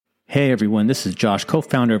Hey everyone, this is Josh,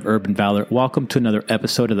 co-founder of Urban Valor. Welcome to another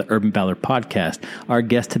episode of the Urban Valor podcast. Our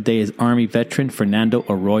guest today is Army veteran Fernando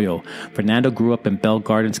Arroyo. Fernando grew up in Bell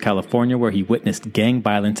Gardens, California, where he witnessed gang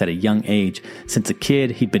violence at a young age. Since a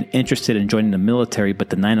kid, he'd been interested in joining the military, but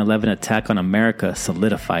the 9/11 attack on America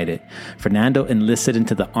solidified it. Fernando enlisted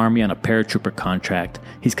into the Army on a paratrooper contract.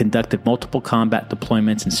 He's conducted multiple combat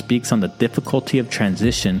deployments and speaks on the difficulty of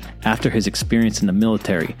transition after his experience in the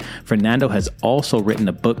military. Fernando has also written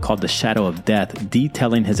a book called The Shadow of Death,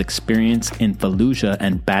 detailing his experience in Fallujah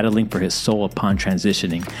and battling for his soul upon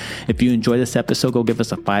transitioning. If you enjoy this episode, go give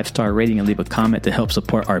us a 5-star rating and leave a comment to help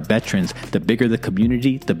support our veterans. The bigger the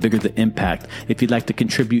community, the bigger the impact. If you'd like to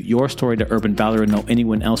contribute your story to Urban Valor or know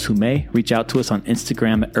anyone else who may, reach out to us on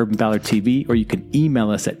Instagram at Urban Valor TV, or you can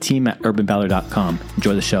email us at team@urbanvalor.com.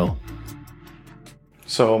 Enjoy the show.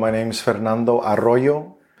 So my name is Fernando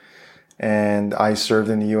Arroyo, and I served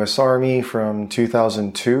in the U.S. Army from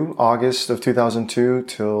 2002, August of 2002,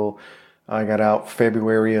 till I got out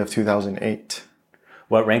February of 2008.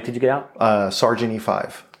 What rank did you get out? Sergeant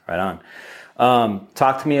E5. Right on.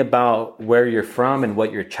 Talk to me about where you're from and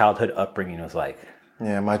what your childhood upbringing was like.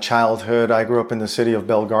 Yeah, my childhood, I grew up in the city of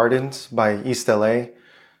Bell Gardens by East LA.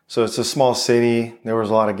 So it's a small city. There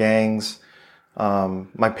was a lot of gangs.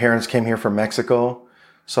 My parents came here from Mexico.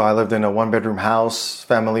 So I lived in a one-bedroom house,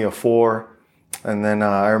 family of 4. And then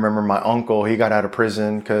I remember my uncle, he got out of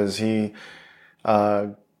prison because he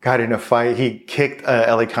got in a fight. He kicked a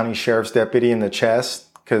LA County Sheriff's deputy in the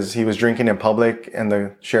chest because he was drinking in public, and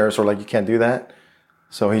the sheriffs were like, you can't do that.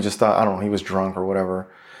 So he just thought, I don't know, he was drunk or whatever.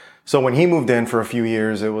 So when he moved in for a few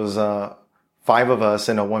years, it was 5 of us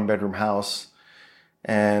in a one-bedroom house.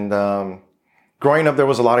 And growing up, there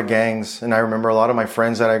was a lot of gangs, and I remember a lot of my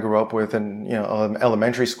friends that I grew up with in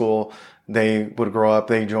elementary school, they would grow up,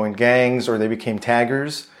 they joined gangs, or they became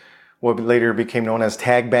taggers, what later became known as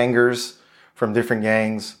tag bangers from different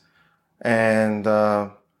gangs. And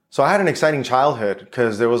so I had an exciting childhood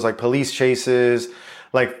because there was like police chases.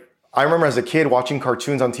 Like I remember as a kid watching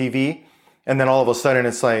cartoons on TV, and then all of a sudden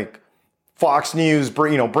it's like Fox News,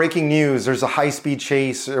 breaking news, there's a high-speed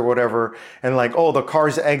chase or whatever. And like, oh, the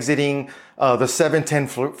car's exiting the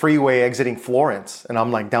 710 freeway exiting Florence. And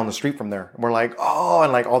I'm like down the street from there. And we're like, oh,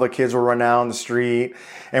 and like all the kids were running down the street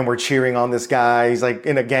and we're cheering on this guy. He's like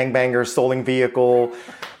in a gangbanger stolen vehicle.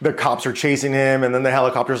 The cops are chasing him. And then the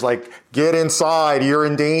helicopter's like, get inside, you're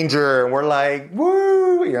in danger. And we're like,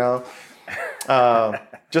 woo,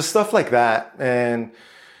 just stuff like that. And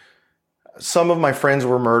some of my friends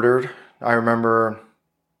were murdered. I remember,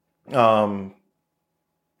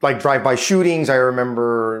 like drive-by shootings. I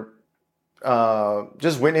remember,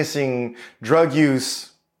 just witnessing drug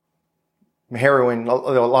use, heroin, a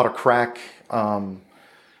lot of crack, a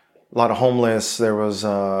lot of homeless. There was,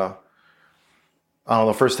 I don't know,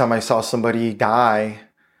 the first time I saw somebody die,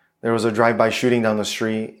 there was a drive-by shooting down the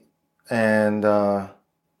street. And I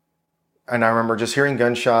remember just hearing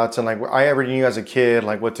gunshots, and like I ever knew as a kid,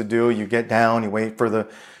 like what to do. You get down, you wait for the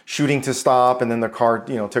shooting to stop, and then the car,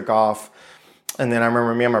 took off. And then I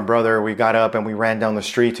remember me and my brother, we got up and we ran down the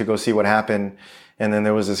street to go see what happened. And then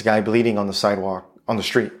there was this guy bleeding on the sidewalk, on the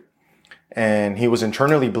street. And he was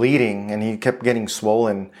internally bleeding and he kept getting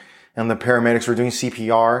swollen. And the paramedics were doing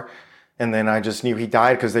CPR. And then I just knew he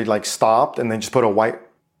died because they like stopped and then just put a white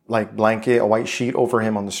like blanket, a white sheet over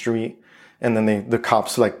him on the street. And then the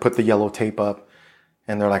cops like put the yellow tape up.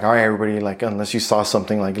 And they're like, all right, everybody, like, unless you saw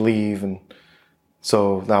something, like leave. And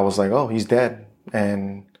so that was like, oh, he's dead.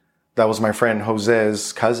 And that was my friend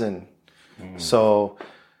Jose's cousin. So,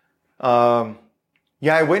 yeah,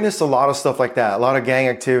 I witnessed a lot of stuff like that, a lot of gang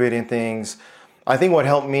activity and things. I think what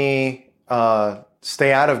helped me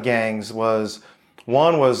stay out of gangs was,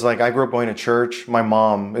 one was like I grew up going to church. My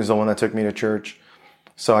mom is the one that took me to church.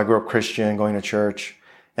 So I grew up Christian, going to church.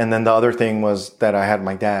 And then the other thing was that I had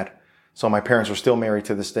my dad. So my parents were still married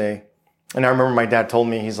to this day. And I remember my dad told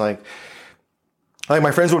me, he's like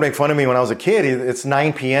my friends would make fun of me when I was a kid. It's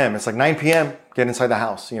 9 p.m. It's like 9 p.m. Get inside the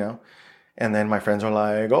house, And then my friends are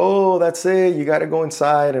like, oh, that's it. You got to go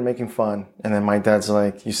inside, and making fun. And then my dad's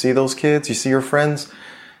like, you see those kids? You see your friends?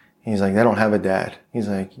 He's like, they don't have a dad. He's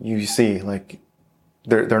like, you see, like,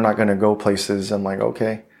 they're not going to go places. I'm like,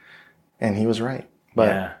 okay. And he was right.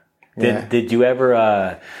 But yeah. Did you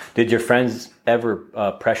ever, did your friends ever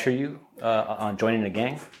pressure you on joining a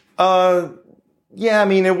gang? Yeah, I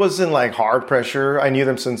mean, it wasn't like hard pressure. I knew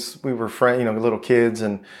them since we were little kids,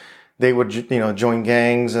 and they would, join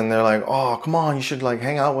gangs, and they're like, oh, come on, you should like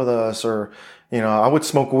hang out with us. Or, I would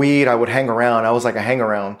smoke weed. I would hang around. I was like a hang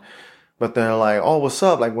around. But they're like, oh, what's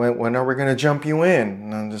up? Like, when are we going to jump you in?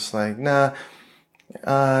 And I'm just like, nah.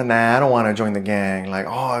 Nah, I don't want to join the gang. Like,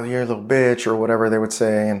 oh, you're a little bitch or whatever they would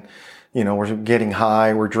say. And, we're getting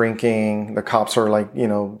high, we're drinking. The cops are like,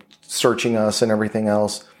 searching us and everything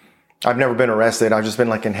else. I've never been arrested. I've just been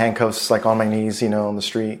like in handcuffs, like on my knees, on the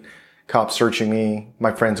street. Cops searching me.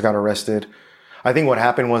 My friends got arrested. I think what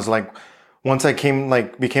happened was like, once I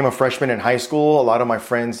became a freshman in high school, a lot of my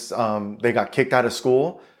friends, they got kicked out of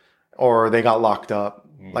school or they got locked up,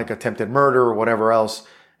 like attempted murder or whatever else.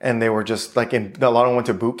 And they were just like a lot of them went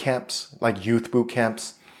to boot camps, like youth boot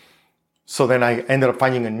camps. So then I ended up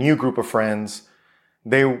finding a new group of friends.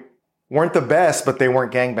 They weren't the best, but they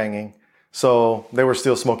weren't gangbanging. So they were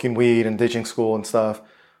still smoking weed and ditching school and stuff.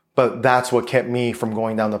 But that's what kept me from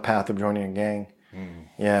going down the path of joining a gang.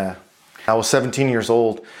 Yeah. I was 17 years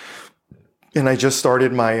old and I just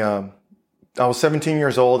started I was 17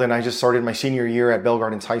 years old and I just started my senior year at Bell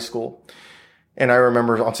Gardens High School. And I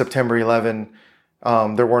remember on September 11,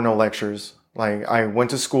 there were no lectures. Like I went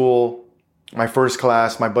to school, my first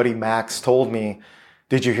class, my buddy Max told me,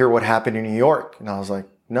 "Did you hear what happened in New York?" And I was like,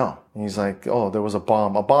 "No." And he's like, "Oh, there was a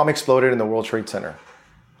bomb. A bomb exploded in the World Trade Center."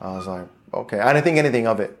 I was like, "Okay." I didn't think anything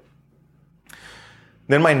of it.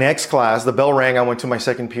 Then my next class, the bell rang. I went to my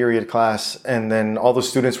second period class and then all the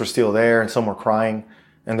students were still there and some were crying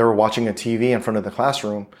and they were watching a TV in front of the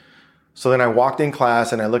classroom. So then I walked in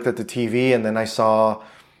class and I looked at the TV and then I saw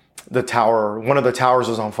the tower. One of the towers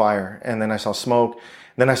was on fire and then I saw smoke.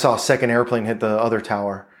 Then I saw a second airplane hit the other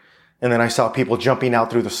tower. And then I saw people jumping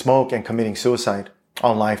out through the smoke and committing suicide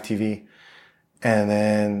on live TV. And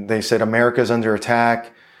then they said, "America's under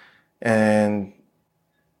attack." And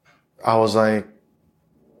I was like,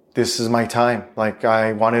 this is my time. Like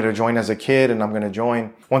I wanted to join as a kid and I'm going to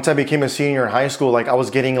join. Once I became a senior in high school, like I was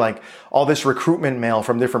getting like all this recruitment mail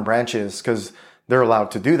from different branches because they're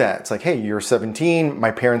allowed to do that. It's like, hey, you're 17.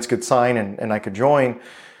 My parents could sign and I could join.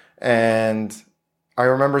 And I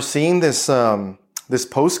remember seeing this, this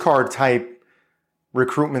postcard type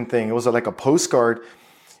recruitment thing. It was like a postcard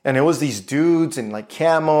and it was these dudes in like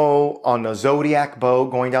camo on a Zodiac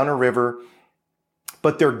boat going down a river.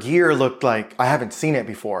 But their gear looked like, I haven't seen it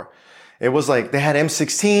before. It was like, they had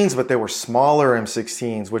M16s, but they were smaller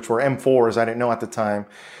M16s, which were M4s. I didn't know at the time.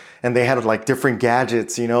 And they had like different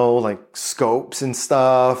gadgets, like scopes and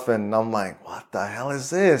stuff. And I'm like, what the hell is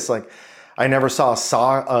this? Like, I never saw a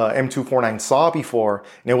M249 saw before.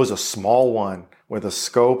 And it was a small one with a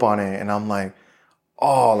scope on it. And I'm like,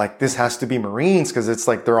 oh, like this has to be Marines because it's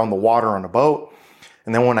like they're on the water on a boat.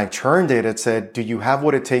 And then when I turned it, it said, "Do you have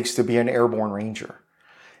what it takes to be an airborne ranger?"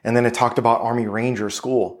 And then it talked about Army Ranger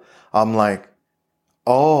School. I'm like,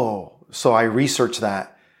 oh, so I researched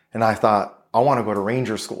that and I thought, I want to go to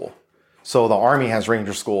Ranger School. So the Army has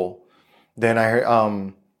Ranger School. Then I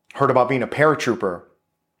heard about being a paratrooper.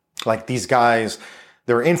 Like these guys,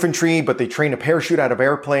 they're infantry, but they train to parachute out of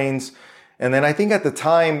airplanes. And then I think at the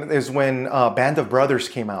time is when Band of Brothers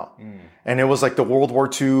came out. And it was like the World War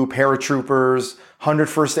II paratroopers,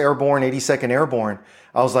 101st Airborne, 82nd Airborne.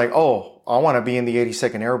 I was like, oh, I want to be in the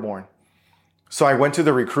 82nd Airborne. So I went to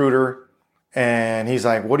the recruiter and he's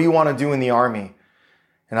like, "What do you want to do in the Army?"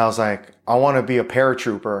 And I was like, "I want to be a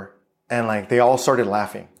paratrooper." And like, they all started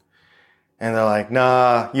laughing. And they're like,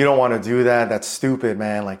 "Nah, you don't want to do that. That's stupid,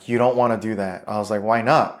 man. Like, you don't want to do that." I was like, "Why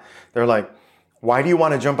not?" They're like, "Why do you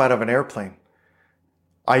want to jump out of an airplane?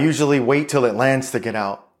 I usually wait till it lands to get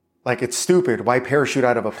out. Like, it's stupid. Why parachute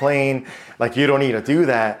out of a plane? Like, you don't need to do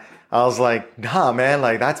that." I was like, "Nah, man,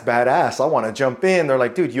 like, that's badass. I want to jump in." They're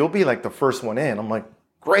like, "Dude, you'll be like the first one in." I'm like,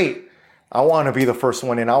 "Great. I want to be the first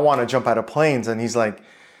one in. I want to jump out of planes." And he's like,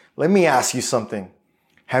 "Let me ask you something.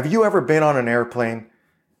 Have you ever been on an airplane?"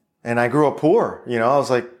 And I grew up poor. I was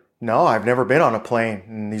like, "No, I've never been on a plane."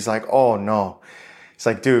 And he's like, "Oh no." It's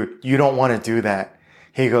like, "Dude, you don't want to do that."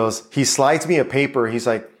 He slides me a paper. He's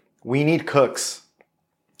like, "We need cooks.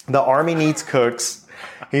 The Army needs cooks."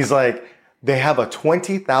 He's like, "They have a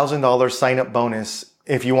 $20,000 sign-up bonus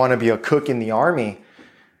if you want to be a cook in the Army."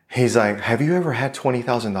 He's like, "Have you ever had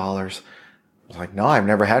 $20,000? I was like, "No, I've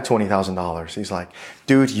never had $20,000. He's like,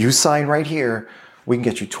 "Dude, you sign right here. We can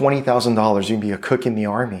get you $20,000. You can be a cook in the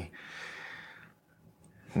Army."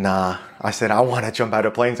 Nah, I said, "I want to jump out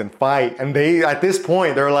of planes and fight." And at this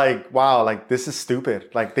point, they're like, "Wow, like this is stupid."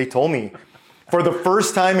 Like they told me for the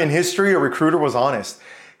first time in history, a recruiter was honest.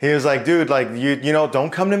 He was like, "Dude, like you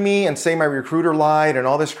don't come to me and say my recruiter lied and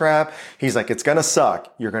all this crap." He's like, "It's going to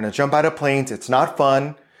suck. You're going to jump out of planes. It's not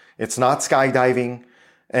fun. It's not skydiving.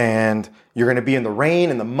 And you're going to be in the rain,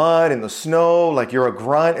 in the mud, in the snow. Like you're a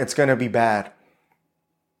grunt. It's going to be bad.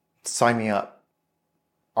 Sign me up."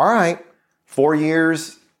 All right. 4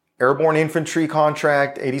 years, airborne infantry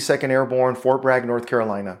contract, 82nd Airborne, Fort Bragg, North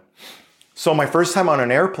Carolina. So my first time on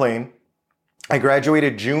an airplane, I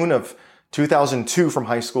graduated June of 2002 from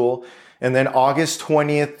high school. And then August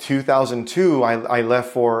 20th, 2002, I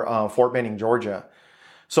left for Fort Benning, Georgia.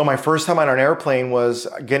 So my first time on an airplane was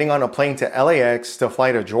getting on a plane to LAX to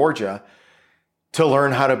fly to Georgia to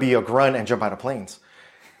learn how to be a grunt and jump out of planes.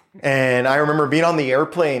 And I remember being on the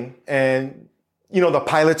airplane and, the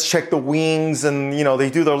pilots check the wings and, they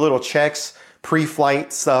do their little checks,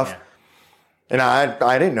 pre-flight stuff. Yeah. And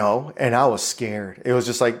I didn't know. And I was scared. It was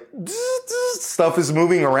just like, stuff is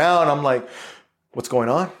moving around. I'm like, what's going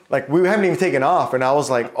on? Like, we haven't even taken off. And I was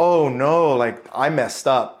like, oh no, like I messed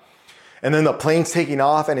up. And then the plane's taking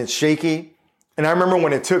off and it's shaky. And I remember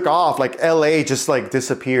when it took off, like LA just like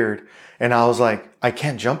disappeared. And I was like, I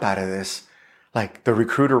can't jump out of this. Like the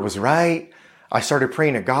recruiter was right. I started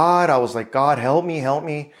praying to God. I was like, God, help me, help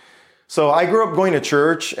me. So I grew up going to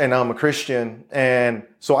church and I'm a Christian. And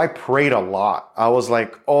so I prayed a lot. I was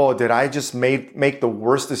like, oh, did I just make the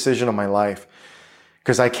worst decision of my life?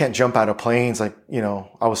 Because I can't jump out of planes. Like,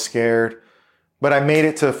 I was scared. But I made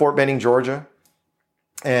it to Fort Benning, Georgia.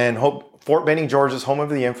 And Fort Benning, Georgia is home of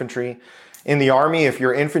the infantry. In the Army, if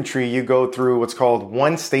you're infantry, you go through what's called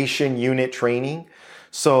one station unit training.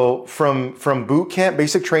 So from boot camp,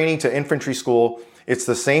 basic training to infantry school, it's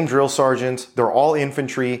the same drill sergeants. They're all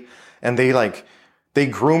infantry and they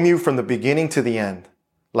groom you from the beginning to the end.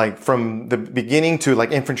 Like from the beginning to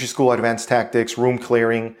like infantry school, advanced tactics, room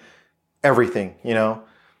clearing, everything,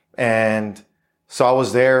 And so I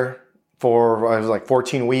was there for, I was like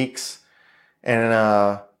 14 weeks and,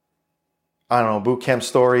 I don't know, boot camp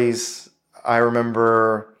stories. I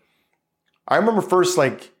remember first,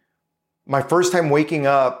 like my first time waking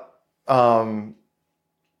up,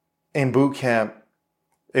 in boot camp,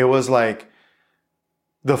 it was like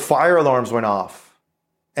the fire alarms went off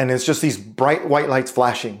and it's just these bright white lights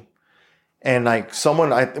flashing. And like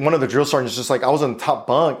one of the drill sergeants just like, I was on the top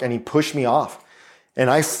bunk and he pushed me off and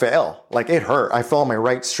I fell. Like it hurt. I fell on my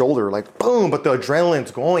right shoulder, like boom, but the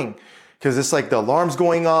adrenaline's going because it's like the alarm's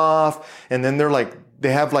going off and then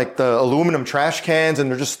they have like the aluminum trash cans and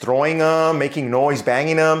they're just throwing them, making noise,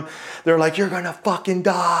 banging them. They're like, you're gonna fucking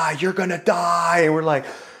die. You're gonna die. And we're like,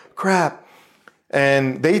 crap.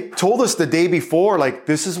 And they told us the day before, like,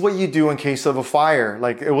 this is what you do in case of a fire.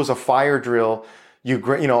 Like it was a fire drill.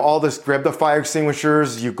 Grab the fire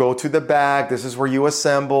extinguishers, you go to the back. This is where you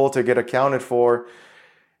assemble to get accounted for.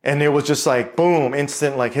 And it was just like, boom,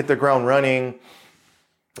 instant, like hit the ground running.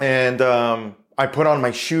 And, I put on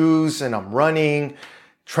my shoes and I'm running.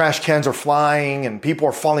 Trash cans are flying and people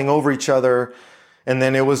are falling over each other. And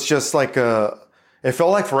then it was just like it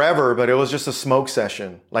felt like forever, but it was just a smoke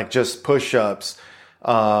session, like just push-ups,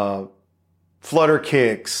 flutter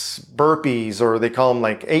kicks, burpees, or they call them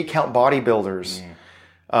like 8-count bodybuilders.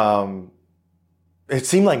 It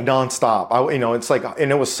seemed like nonstop. It's like,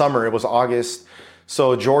 and it was summer, it was August.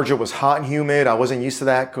 So Georgia was hot and humid. I wasn't used to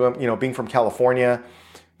that, being from California.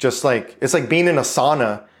 Just like, it's like being in a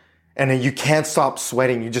sauna and then you can't stop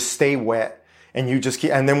sweating. You just stay wet and you just keep,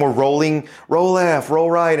 and then we're rolling, roll left, roll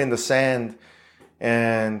right in the sand.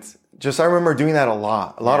 And just, I remember doing that a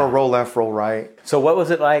lot of roll left, roll right. So what was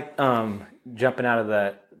it like, jumping out of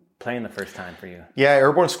that plane the first time for you? Yeah.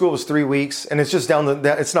 Airborne school was 3 weeks and it's just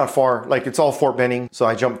it's not far. Like it's all Fort Benning. So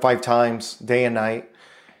I jumped 5 times, day and night.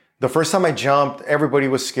 The first time I jumped, everybody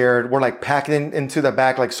was scared. We're like packed into the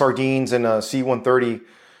back like sardines in a C-130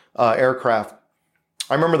 aircraft.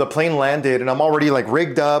 I remember the plane landed and I'm already like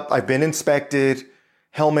rigged up. I've been inspected,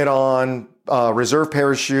 helmet on, reserve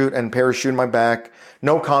parachute and parachute in my back.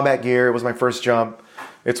 No combat gear. It was my first jump.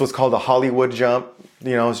 It's what's called a Hollywood jump.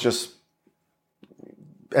 It's just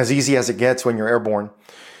as easy as it gets when you're airborne.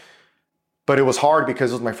 But it was hard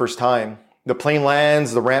because it was my first time. The plane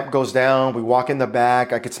lands, the ramp goes down. We walk in the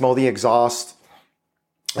back. I could smell the exhaust.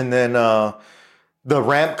 And then, the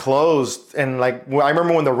ramp closed and like, I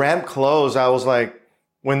remember when the ramp closed, I was like,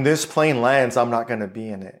 when this plane lands, I'm not going to be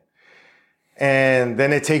in it. And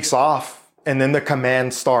then it takes off and then the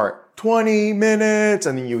commands start 20 minutes.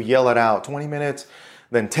 And then you yell it out 20 minutes,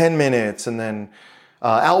 then 10 minutes. And then,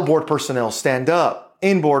 outboard personnel stand up,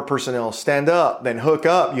 inboard personnel stand up, then hook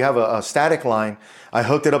up. You have a static line. I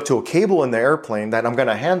hooked it up to a cable in the airplane that I'm going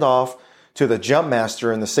to hand off to the jump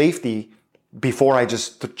master and the safety before I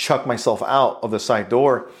just chuck myself out of the side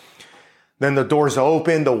door. Then the doors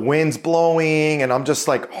open, the wind's blowing, and I'm just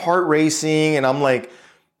like heart racing. And I'm like,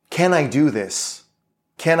 can I do this?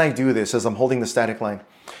 Can I do this as I'm holding the static line?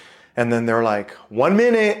 And then they're like, 1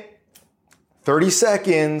 minute, 30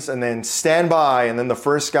 seconds, and then stand by. And then the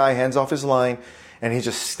first guy hands off his line and he's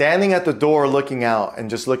just standing at the door looking out and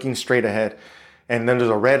just looking straight ahead. And then there's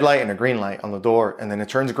a red light and a green light on the door. And then it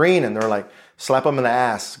turns green and they're like, slap them in the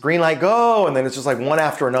ass. Green light, go. And then it's just like one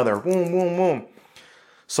after another. Boom, boom, boom.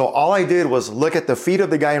 So all I did was look at the feet of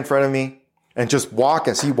the guy in front of me and just walk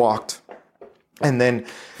as he walked. And then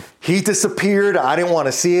he disappeared. I didn't want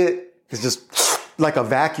to see it. It's just like a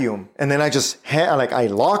vacuum. And then I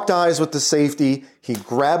locked eyes with the safety. He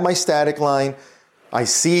grabbed my static line. I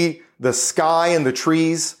see the sky and the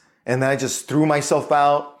trees. And then I just threw myself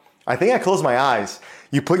out. I think I closed my eyes.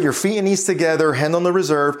 You put your feet and knees together, hand on the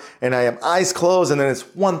reserve, and I have eyes closed, and then it's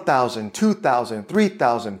 1,000, 2,000,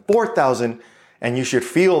 3,000, 4,000, and you should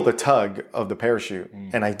feel the tug of the parachute.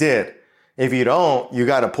 And I did. If you don't, you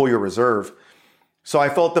got to pull your reserve. So I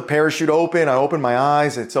felt the parachute open. I opened my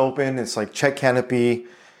eyes. It's open. It's like check canopy,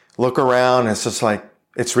 look around. And it's just like,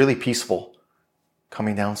 it's really peaceful.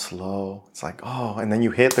 Coming down slow. It's like, oh, and then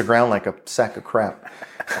you hit the ground like a sack of crap.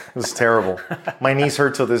 It was terrible. My knees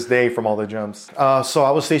hurt till this day from all the jumps. So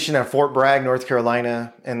I was stationed at Fort Bragg, North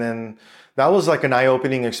Carolina. And then that was like an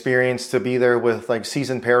eye-opening experience to be there with like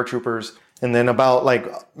seasoned paratroopers. And then about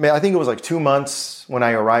I think it was like 2 months when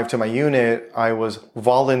I arrived to my unit, I was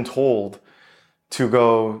voluntold to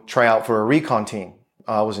go try out for a recon team.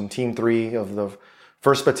 I was in Team 3 of the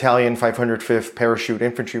 1st Battalion, 505th Parachute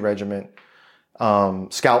Infantry Regiment,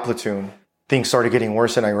 Scout Platoon. Things started getting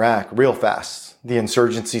worse in Iraq real fast. The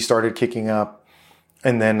insurgency started kicking up.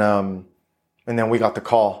 And then we got the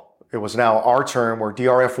call. It was now our turn. We're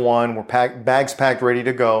DRF-1. We're bags packed, ready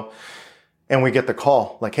to go. And we get the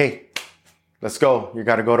call like, hey, let's go. You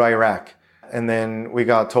got to go to Iraq. And then we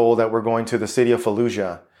got told that we're going to the city of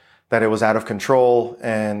Fallujah, that it was out of control.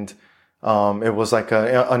 And it was like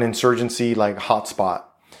an insurgency like hotspot.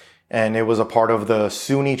 And it was a part of the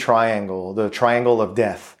Sunni Triangle, the Triangle of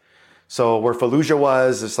Death. So where Fallujah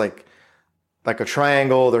was, it's like a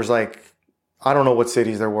triangle. There's like, I don't know what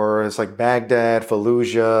cities there were. It's like Baghdad,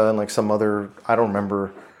 Fallujah, and like some other, I don't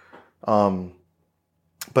remember.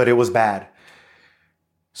 But it was bad.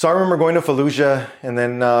 So I remember going to Fallujah, and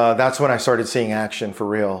then that's when I started seeing action for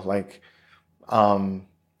real. Like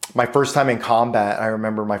my first time in combat, I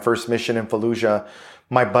remember my first mission in Fallujah.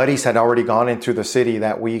 My buddies had already gone into the city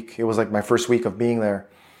that week. It was like my first week of being there.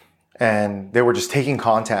 And they were just taking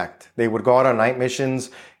contact. They would go out on night missions,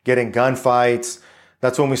 get in gunfights.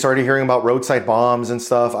 That's when we started hearing about roadside bombs and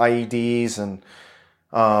stuff, IEDs. And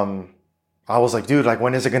I was like, dude, like,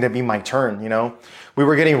 when is it going to be my turn? You know, we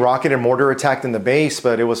were getting rocket and mortar attacked in the base,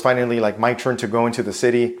 but it was finally like my turn to go into the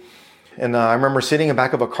city. And I remember sitting in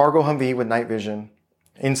back of a cargo Humvee with night vision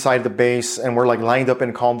inside the base, and we're like lined up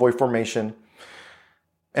in convoy formation.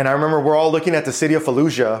 And I remember we're all looking at the city of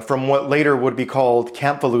Fallujah from what later would be called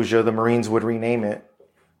Camp Fallujah. The Marines would rename it.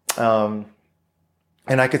 And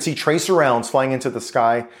I could see tracer rounds flying into the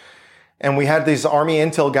sky. And we had these Army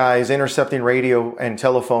intel guys intercepting radio and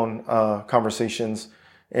telephone conversations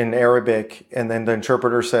in Arabic. And then the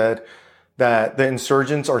interpreter said that the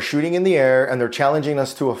insurgents are shooting in the air and they're challenging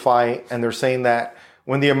us to a fight. And they're saying that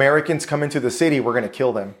when the Americans come into the city, we're going to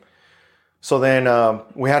kill them. So then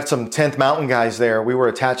we had some 10th Mountain guys there. We were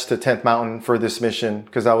attached to 10th Mountain for this mission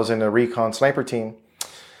because I was in a recon sniper team.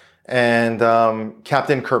 And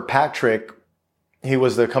Captain Kirkpatrick, he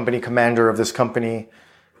was the company commander of this company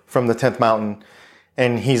from the 10th Mountain.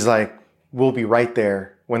 And he's like, we'll be right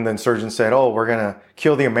there. When the insurgents said, oh, we're going to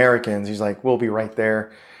kill the Americans, he's like, we'll be right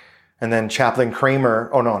there. And then Chaplain Kramer,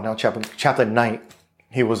 oh no, not Chaplain Knight.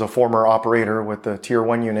 He was a former operator with the Tier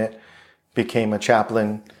 1 unit, became a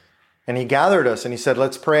chaplain. And he gathered us and he said,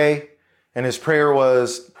 let's pray. And his prayer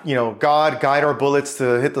was, you know, God, guide our bullets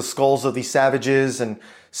to hit the skulls of these savages and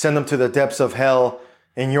send them to the depths of hell.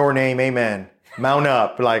 In your name, amen. Mount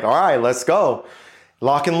up. Like, all right, let's go.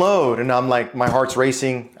 Lock and load. And I'm like, my heart's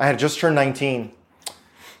racing. I had just turned 19.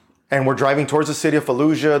 And we're driving towards the city of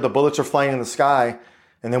Fallujah. The bullets are flying in the sky.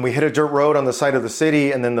 And then we hit a dirt road on the side of the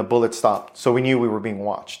city. And then the bullets stopped. So we knew we were being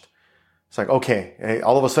watched. It's like, okay.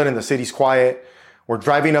 All of a sudden, the city's quiet. We're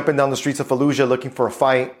driving up and down the streets of Fallujah looking for a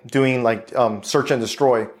fight, doing like search and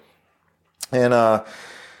destroy. And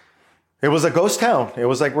it was a ghost town. It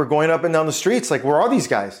was like we're going up and down the streets. Like, where are these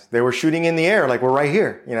guys? They were shooting in the air. Like, we're right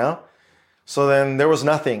here, you know? So then there was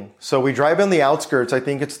nothing. So we drive on the outskirts. I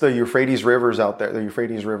think it's the Euphrates River's out there, the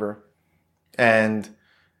Euphrates River. And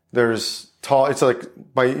there's it's like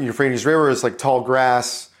by Euphrates River, it's like tall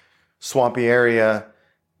grass, swampy area.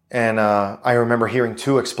 And I remember hearing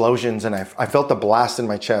 2 explosions, and I felt the blast in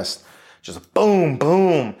my chest. Just boom,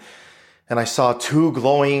 boom. And I saw 2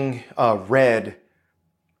 glowing red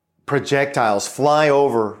projectiles fly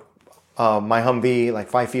over my Humvee, like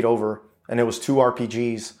 5 feet over. And it was 2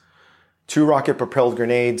 RPGs, 2 rocket-propelled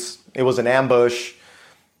grenades. It was an ambush.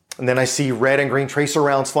 And then I see red and green tracer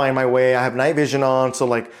rounds flying my way. I have night vision on. So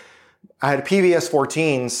like I had PVS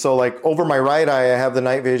 14s. So like over my right eye, I have the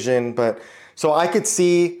night vision, but so I could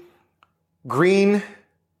see green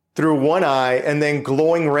through one eye and then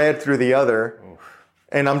glowing red through the other.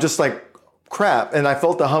 And I'm just like, crap. And I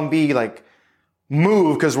felt the Humvee like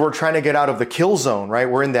move because we're trying to get out of the kill zone, right?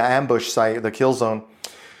 We're in the ambush site, the kill zone.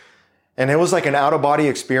 And it was like an out of body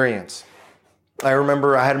experience. I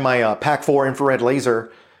remember I had my Pac 4 infrared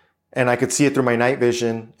laser and I could see it through my night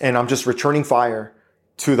vision, and I'm just returning fire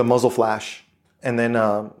to the muzzle flash. And then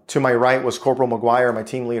to my right was Corporal McGuire, my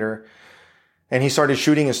team leader. And he started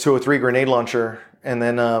shooting his 203 grenade launcher. And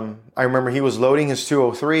then I remember he was loading his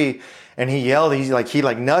 203 and he yelled, he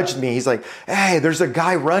nudged me. He's like, hey, there's a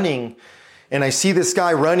guy running. And I see this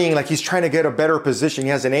guy running like he's trying to get a better position.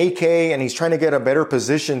 He has an AK and he's trying to get a better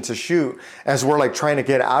position to shoot as we're like trying to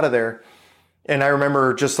get out of there. And I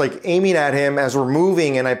remember just like aiming at him as we're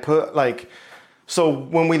moving, and I put like, so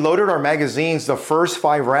when we loaded our magazines, the first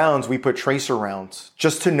 5 rounds, we put tracer rounds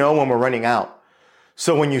just to know when we're running out.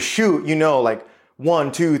 So when you shoot, you know, like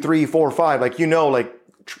 1, 2, 3, 4, 5, like, you know, like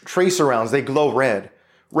tracer rounds, they glow red,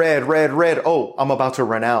 red, red, red. Oh, I'm about to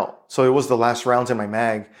run out. So it was the last rounds in my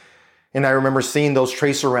mag. And I remember seeing those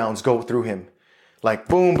tracer rounds go through him, like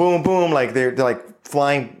boom, boom, boom. Like they're like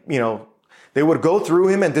flying, you know, they would go through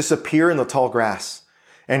him and disappear in the tall grass.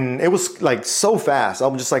 And it was like so fast.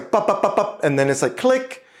 I'm just like, pop, pop, pop, pop. And then it's like,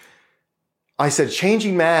 click. I said,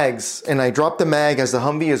 changing mags. And I dropped the mag as the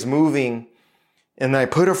Humvee is moving. And then I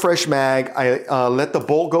put a fresh mag. I let the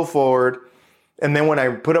bolt go forward. And then when I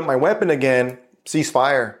put up my weapon again, cease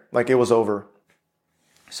fire, like it was over.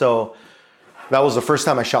 So that was the first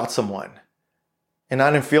time I shot someone. And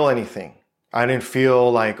I didn't feel anything. I didn't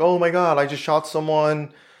feel like, oh my God, I just shot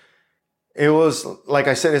someone. It was, like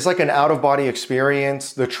I said, it's like an out-of-body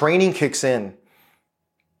experience. The training kicks in.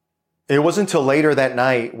 It wasn't until later that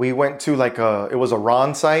night, we went to it was a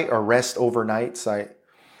RON site, a rest overnight site.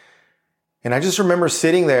 And I just remember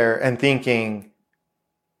sitting there and thinking,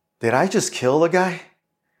 did I just kill a guy?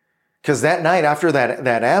 Because that night after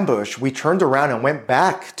that ambush, we turned around and went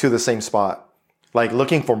back to the same spot, like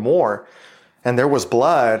looking for more. And there was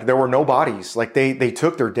blood. There were no bodies. Like they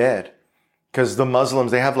took their dead. Because the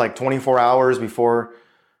Muslims, they have like 24 hours before,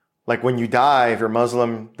 like when you die, if you're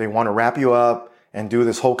Muslim, they want to wrap you up and do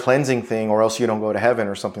this whole cleansing thing, or else you don't go to heaven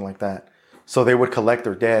or something like that. So they would collect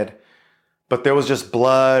their dead. But there was just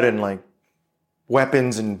blood and like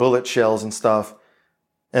weapons and bullet shells and stuff.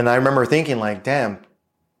 And I remember thinking like, damn,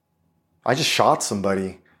 I just shot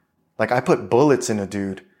somebody. Like I put bullets in a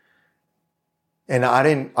dude. And I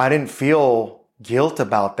didn't feel guilt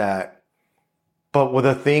about that. But with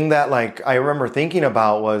the thing that like I remember thinking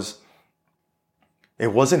about was,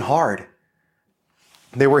 it wasn't hard.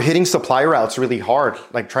 They were hitting supply routes really hard,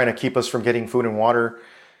 like trying to keep us from getting food and water.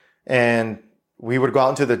 And we would go out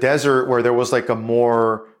into the desert where there was like a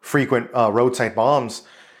more frequent roadside bombs.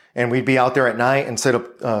 And we'd be out there at night and set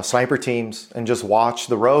up sniper teams and just watch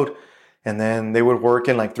the road. And then they would work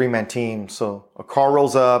in like 3-man teams. So a car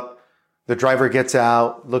rolls up, the driver gets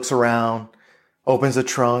out, looks around, opens the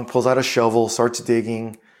trunk, pulls out a shovel, starts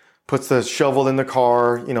digging, puts the shovel in the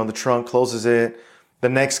car, you know, the trunk, closes it. The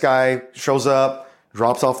next guy shows up,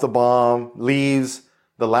 drops off the bomb, leaves.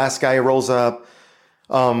 The last guy rolls up,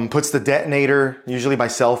 puts the detonator, usually by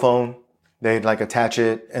cell phone. They'd like attach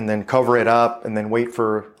it and then cover it up and then wait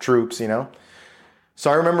for troops, you know? So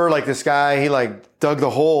I remember like this guy, he like dug the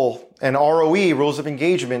hole, and ROE, rules of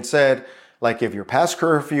engagement, said like, if you're past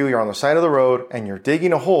curfew, you're on the side of the road and you're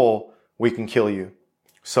digging a hole, we can kill you.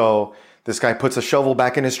 So this guy puts a shovel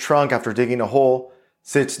back in his trunk after digging a hole,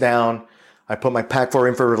 sits down. I put my Pac 4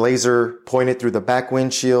 infrared laser, point it through the back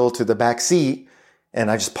windshield to the back seat,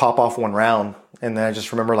 and I just pop off one round. And then I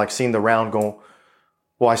just remember like seeing the round go,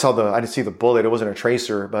 well, I didn't see the bullet. It wasn't a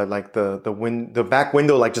tracer, but like the back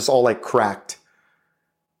window, like just all like cracked.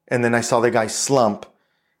 And then I saw the guy slump,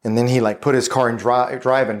 and then he like put his car in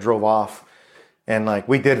drive and drove off. And like,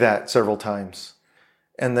 we did that several times.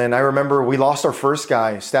 And then I remember we lost our first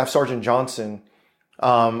guy, Staff Sergeant Johnson,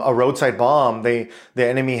 a roadside bomb. The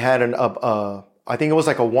enemy had I think it was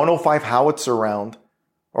like a 105 howitzer round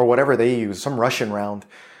or whatever they used, some Russian round,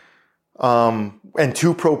 and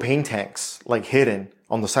 2 propane tanks like hidden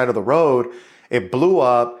on the side of the road. It blew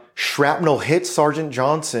up. Shrapnel hit Sergeant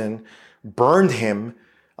Johnson, burned him.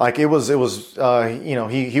 Like it was, you know,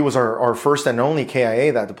 he was our first and only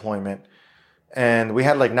KIA that deployment. And we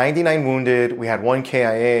had like 99 wounded. We had 1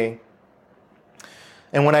 KIA.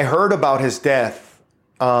 And when I heard about his death,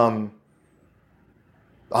 I'm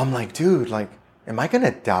like, dude, like, am I going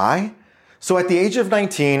to die? So at the age of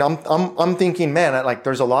 19, I'm thinking, man, like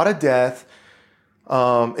there's a lot of death.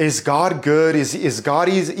 Is God good? Is God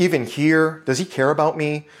even here? Does he care about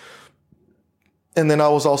me? And then I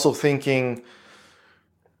was also thinking,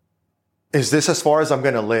 is this as far as I'm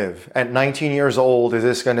going to live? At 19 years old, is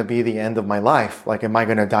this going to be the end of my life? Like, am I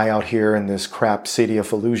going to die out here in this crap city of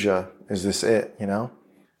Fallujah? Is this it, you know?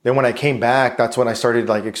 Then when I came back, that's when I started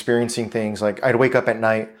like experiencing things. Like I'd wake up at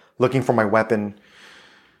night looking for my weapon.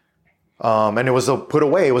 And it was put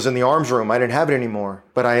away. It was in the arms room. I didn't have it anymore,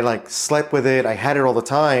 but I like slept with it. I had it all the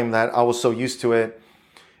time that I was so used to it.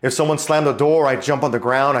 If someone slammed the door, I'd jump on the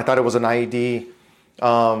ground. I thought it was an IED.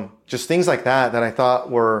 Just things like that I thought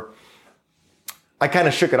I kind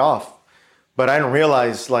of shook it off, but I didn't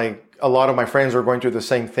realize like a lot of my friends were going through the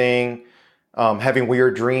same thing, having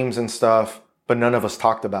weird dreams and stuff, but none of us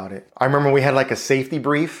talked about it. I remember we had like a safety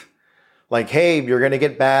brief, like, hey, you're going to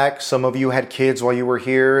get back. Some of you had kids while you were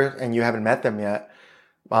here and you haven't met them yet.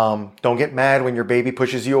 Don't get mad when your baby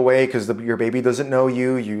pushes you away because your baby doesn't know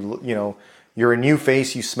you. You know, you're a new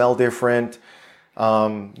face. You smell different.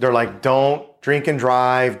 They're like, don't drink and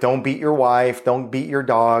drive. Don't beat your wife. Don't beat your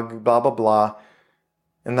dog, blah, blah, blah.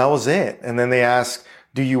 And that was it. And then they asked,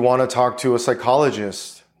 do you want to talk to a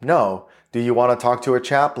psychologist? No. Do you want to talk to a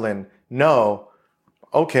chaplain? No.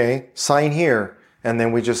 Okay, sign here. And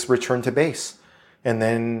then we just returned to base. And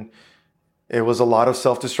then it was a lot of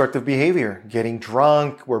self-destructive behavior. Getting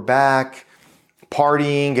drunk, we're back,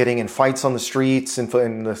 partying, getting in fights on the streets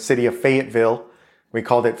in the city of Fayetteville. We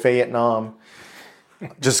called it Vietnam.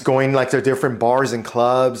 Just going like to different bars and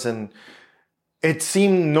clubs, and it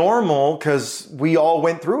seemed normal because we all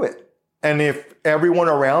went through it. And if everyone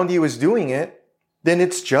around you is doing it, then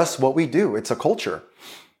it's just what we do. It's a culture.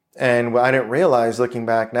 And I didn't realize, looking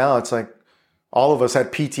back now, it's like all of us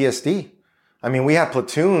had PTSD. I mean, we had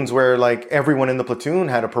platoons where like everyone in the platoon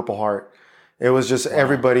had a Purple Heart. It was just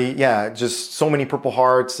everybody, just so many Purple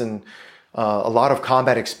Hearts, and a lot of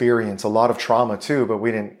combat experience, a lot of trauma too, but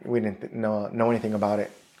we didn't know anything about it.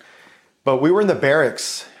 But we were in the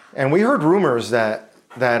barracks, and we heard rumors that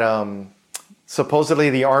supposedly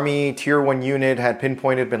the Army Tier 1 unit had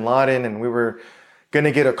pinpointed bin Laden, and we were going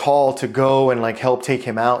to get a call to go and like help take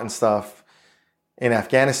him out and stuff in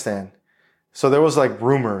Afghanistan. So there was like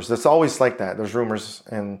rumors. That's always like that. There's rumors.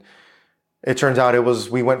 And it turns out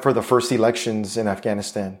we went for the first elections in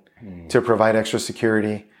Afghanistan to provide extra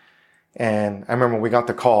security. And I remember we got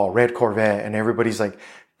the call, red Corvette, and everybody's like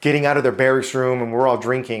getting out of their barracks room, and we're all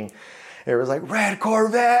drinking. It was like, red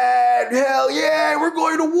Corvette, hell yeah, we're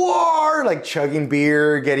going to war, like chugging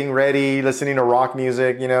beer, getting ready, listening to rock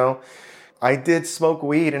music, you know. I did smoke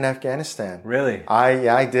weed in Afghanistan. Really?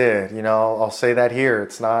 I did, you know, I'll say that here.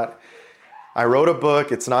 It's not, I wrote a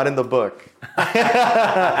book, it's not in the book.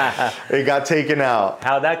 It got taken out.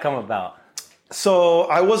 How'd that come about? So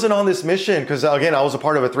I wasn't on this mission because, again, I was a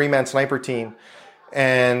part of a 3-man sniper team.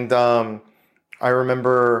 And I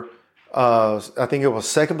remember, I think it was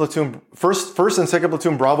second platoon, first and second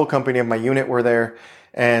platoon Bravo company of my unit were there.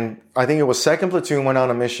 And I think it was second platoon went on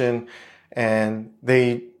a mission, and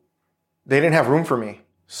they didn't have room for me.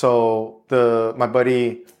 So my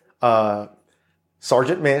buddy,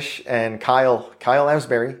 Sergeant Mish and Kyle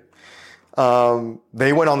Amsbury,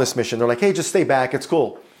 they went on this mission. They're like, hey, just stay back. It's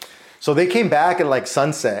cool. So they came back at like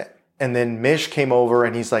sunset, and then Mish came over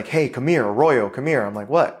and he's like, hey, come here, Arroyo, come here. I'm like,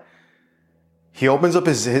 what? He opens up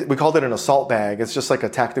we called it an assault bag. It's just like a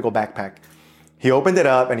tactical backpack. He opened it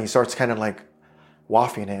up and he starts kind of like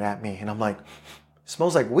wafting it at me. And I'm like,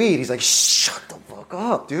 smells like weed. He's like, shut the fuck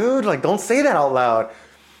up, dude. Like, don't say that out loud.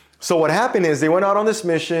 So what happened is they went out on this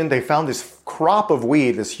mission. They found this crop of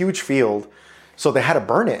weed, this huge field. So they had to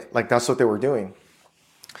burn it. Like, that's what they were doing.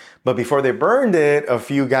 But before they burned it, a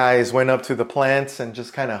few guys went up to the plants and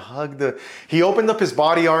just kind of he opened up his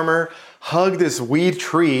body armor, hugged this weed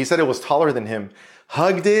tree. He said it was taller than him.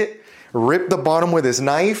 Hugged it, ripped the bottom with his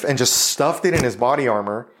knife, and just stuffed it in his body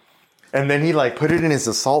armor. And then he like put it in his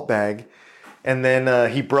assault bag. And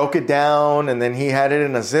then he broke it down, and then he had it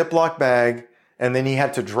in a Ziploc bag, and then he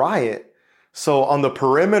had to dry it. So on the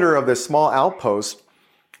perimeter of this small outpost,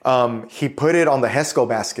 he put it on the HESCO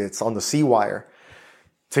baskets on the sea wire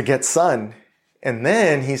to get sun. And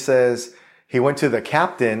then he says, he went to the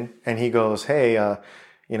captain and he goes, hey,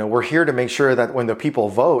 we're here to make sure that when the people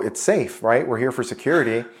vote, it's safe, right? We're here for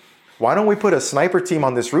security. Why don't we put a sniper team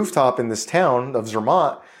on this rooftop in this town of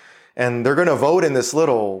Zermatt, and they're going to vote in this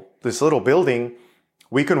little building.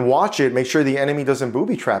 We can watch it, make sure the enemy doesn't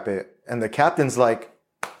booby trap it. And the captain's like,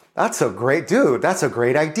 that's a great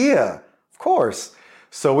idea. Of course.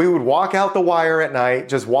 So we would walk out the wire at night,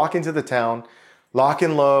 just walk into the town, lock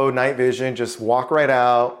and load, night vision, just walk right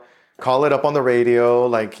out, call it up on the radio,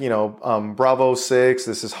 like, Bravo 6.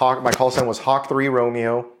 This is Hawk. My call sign was Hawk 3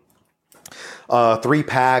 Romeo. 3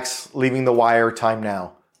 packs, leaving the wire, time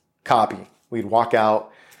now. Copy. We'd walk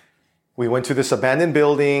out. We went to this abandoned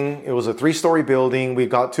building. It was a 3-story building. We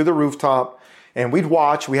got to the rooftop and we'd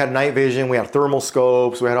watch. We had night vision. We had thermal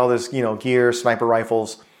scopes. We had all this, gear, sniper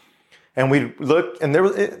rifles. And we'd look and there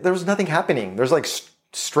was nothing happening. There's like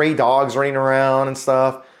stray dogs running around and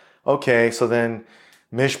stuff. Okay, so then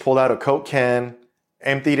Mish pulled out a Coke can,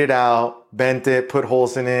 emptied it out, bent it, put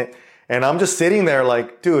holes in it. And I'm just sitting there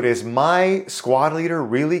like, dude, is my squad leader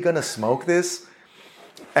really going to smoke this?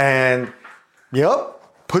 And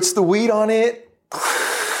puts the weed on it.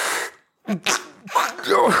 And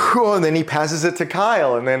then he passes it to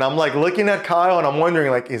Kyle. And then I'm like looking at Kyle and I'm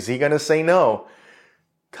wondering like, is he going to say no?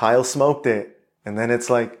 Kyle smoked it. And then it's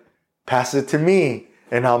like, pass it to me.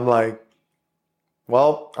 And I'm like,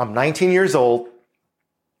 well, I'm 19 years old.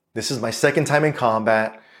 This is my second time in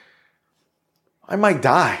combat. I might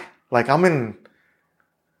die. Like I'm in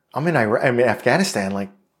Afghanistan. Like,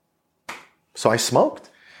 so I smoked.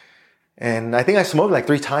 And I think I smoked like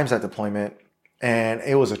 3 times that deployment. And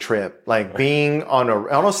it was a trip. Like being on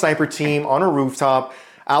a sniper team, on a rooftop,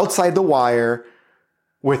 outside the wire,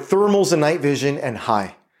 with thermals and night vision and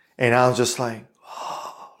high. And I was just like,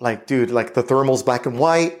 oh, like, dude, like the thermals black and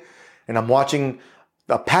white. And I'm watching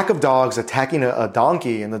a pack of dogs attacking a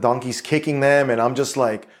donkey and the donkey's kicking them. And I'm just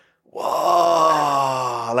like,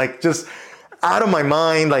 whoa, like just out of my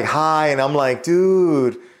mind, like high. And I'm like,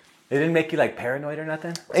 dude. It didn't make you like paranoid or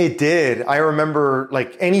nothing? It did. I remember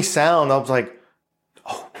like any sound, I was like,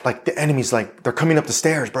 oh, like the enemy's like, they're coming up the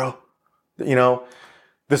stairs, bro.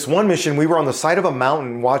 This one mission, we were on the side of a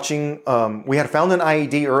mountain watching, we had found an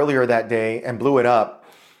IED earlier that day and blew it up.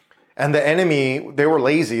 And the enemy, they were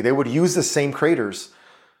lazy. They would use the same craters.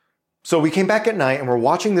 So we came back at night and we're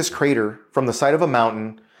watching this crater from the side of a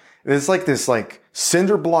mountain. It's like this like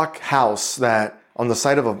cinder block house that on the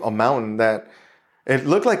side of a mountain that it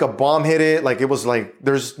looked like a bomb hit it. Like it was like,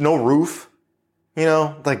 there's no roof,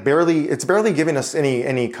 like it's barely giving us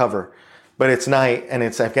any cover, but it's night and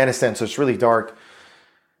it's Afghanistan. So it's really dark.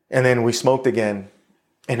 And then we smoked again.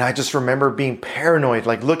 And I just remember being paranoid,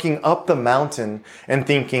 like looking up the mountain and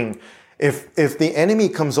thinking, if the enemy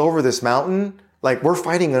comes over this mountain, like we're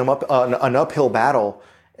fighting an uphill battle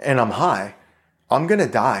and I'm high, I'm going to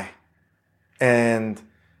die. And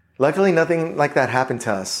luckily nothing like that happened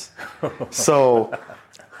to us. So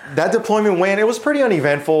that deployment went, it was pretty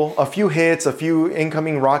uneventful. A few hits, a few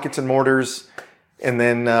incoming rockets and mortars. And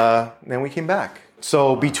then we came back.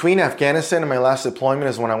 So between Afghanistan and my last deployment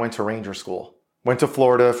is when I went to Ranger School. Went to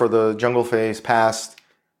Florida for the jungle phase, passed,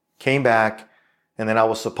 came back, and then I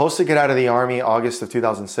was supposed to get out of the Army August of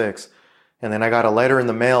 2006. And then I got a letter in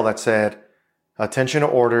the mail that said, attention to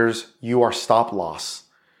orders, you are stop loss.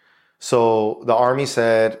 So the Army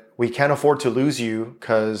said, we can't afford to lose you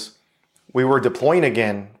because we were deploying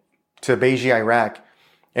again to Beiji, Iraq.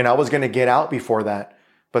 And I was going to get out before that.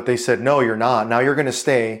 But they said, no, you're not. Now you're going to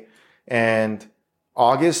stay. And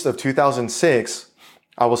August of 2006,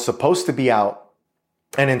 I was supposed to be out.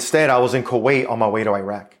 And instead, I was in Kuwait on my way to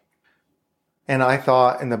Iraq. And I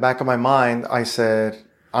thought in the back of my mind, I said,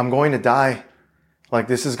 I'm going to die. Like,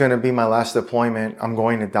 this is going to be my last deployment. I'm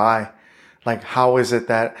going to die. Like, how is it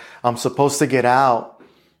that I'm supposed to get out?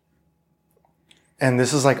 And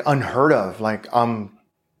this is like unheard of. Like,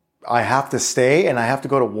 I have to stay and I have to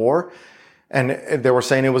go to war. And they were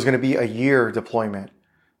saying it was going to be a year deployment,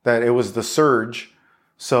 that it was the surge.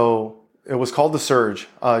 So it was called the surge.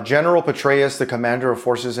 General Petraeus, the commander of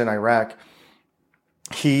forces in Iraq,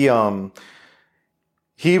 he wrote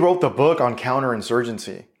the book on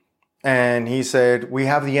counterinsurgency. And he said, we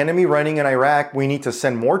have the enemy running in Iraq. We need to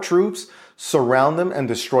send more troops, surround them, and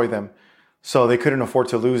destroy them. So they couldn't afford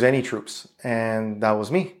to lose any troops. And that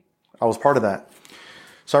was me. I was part of that.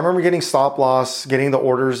 So I remember getting stop loss, getting the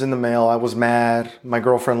orders in the mail. I was mad. My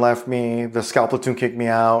girlfriend left me. The scout platoon kicked me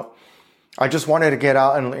out. I just wanted to get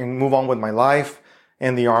out and move on with my life.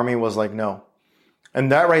 And the Army was like, no.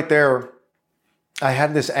 And that right there, I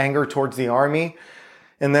had this anger towards the Army.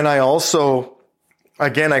 And then I also,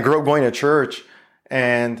 again, I grew up going to church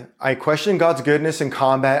and I questioned God's goodness in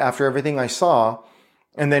combat after everything I saw.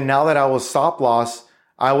 And then now that I was stop loss,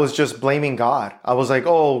 I was just blaming God. I was like,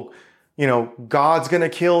 oh, God's going to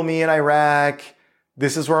kill me in Iraq.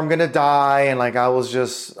 This is where I'm going to die. And like, I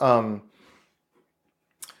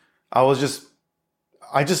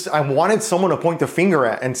wanted someone to point the finger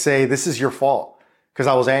at and say, this is your fault, because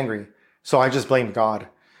I was angry. So I just blamed God.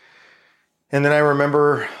 And then I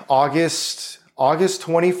remember August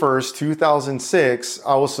 21st, 2006,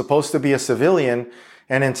 I was supposed to be a civilian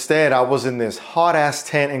And instead, I was in this hot ass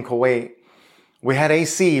tent in Kuwait. We had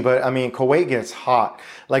AC, but I mean, Kuwait gets hot.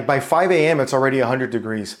 Like by 5 a.m., it's already 100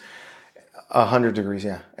 degrees. 100 degrees,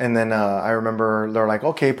 yeah. And then I remember they're like,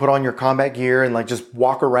 okay, put on your combat gear and like just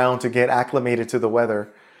walk around to get acclimated to the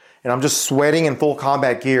weather. And I'm just sweating in full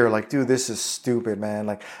combat gear. Like, dude, this is stupid, man.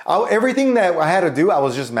 Like everything that I had to do, I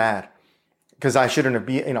was just mad because I shouldn't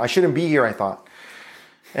be here, I thought.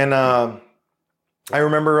 And I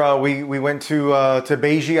remember we went to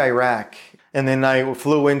Beiji, Iraq. And then I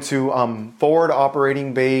flew into Forward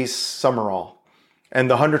Operating Base Summerall.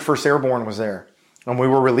 And the 101st Airborne was there. And we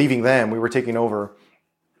were relieving them. We were taking over.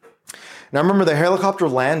 And I remember the helicopter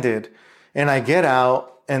landed. And I get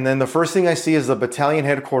out. And then the first thing I see is the battalion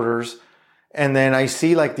headquarters. And then I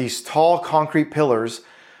see like these tall concrete pillars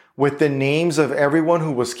with the names of everyone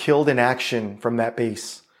who was killed in action from that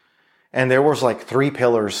base. And there was like 3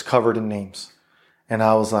 pillars covered in names. And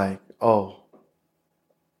I was like, oh.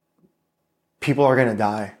 People are going to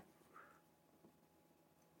die.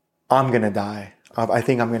 I'm going to die. I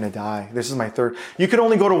think I'm going to die. This is my third. You could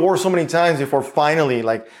only go to war so many times before finally,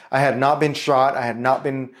 like, I had not been shot. I had not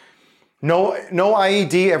been, no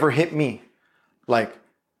IED ever hit me. Like,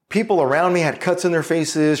 people around me had cuts in their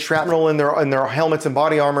faces, shrapnel in their helmets and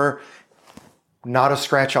body armor. Not a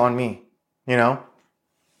scratch on me, you know?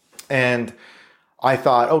 And I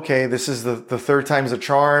thought, okay, this is the third time's the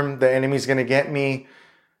charm. The enemy's going to get me.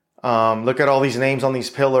 Look at all these names on these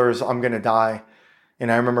pillars. I'm going to die.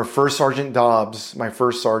 And I remember First Sergeant Dobbs, my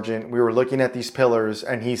first sergeant, we were looking at these pillars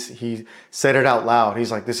and he said it out loud.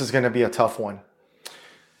 He's like, this is going to be a tough one.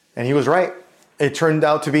 And he was right. It turned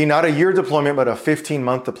out to be not a year deployment, but a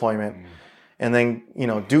 15-month deployment. And then,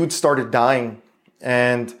 dudes started dying.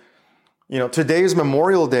 And, today is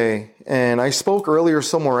Memorial Day. And I spoke earlier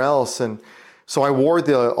somewhere else. And so I wore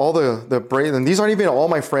all the brave, and these aren't even all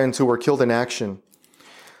my friends who were killed in action.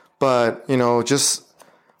 But, just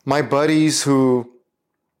my buddies who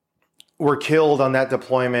were killed on that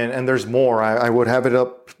deployment, and there's more. I would have it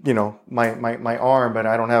up, my arm, but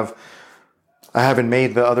I haven't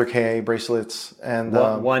made the other KA bracelets. And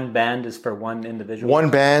one band is for one individual?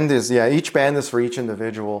 One band is, each band is for each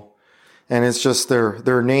individual. And it's just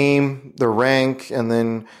their name, their rank, and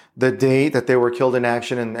then the date that they were killed in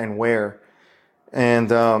action and where.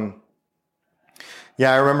 And, I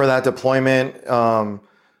remember that deployment.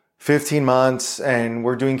 15 months, and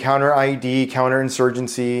we're doing counter IED,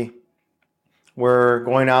 counterinsurgency. We're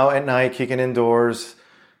going out at night, kicking in doors.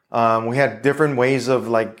 We had different ways of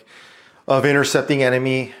intercepting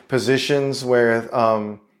enemy positions,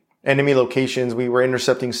 where enemy locations. We were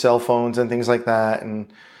intercepting cell phones and things like that.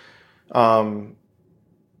 And I've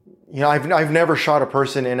never shot a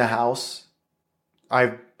person in a house.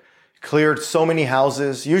 I've cleared so many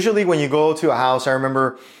houses. Usually, when you go to a house, I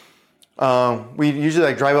remember. We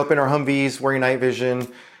usually drive up in our Humvees wearing night vision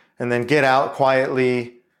and then get out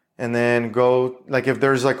quietly and then go, if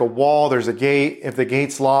there's a wall, there's a gate. If the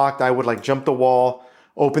gate's locked, I would jump the wall,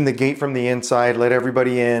 open the gate from the inside, let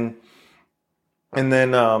everybody in, and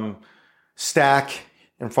then stack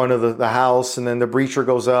in front of the house, and then the breacher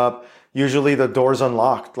goes up. Usually the door's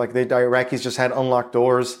unlocked. The Iraqis just had unlocked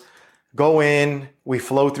doors. Go in, we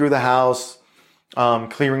flow through the house,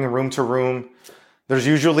 clearing room to room. There's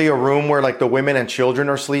usually a room where the women and children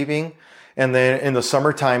are sleeping. And then in the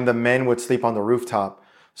summertime, the men would sleep on the rooftop.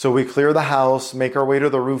 So we clear the house, make our way to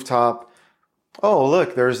the rooftop. Oh,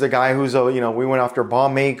 look, there's the guy who's, we went after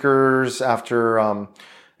bomb makers, after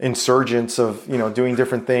insurgents of, doing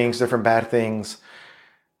different things, different bad things.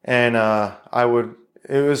 And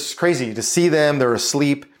it was crazy to see them. They're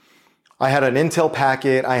asleep. I had an intel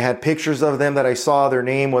packet. I had pictures of them that I saw, their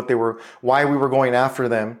name, what they were, why we were going after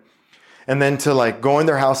them. And then to go in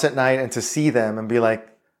their house at night and to see them and be like,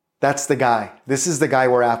 that's the guy. This is the guy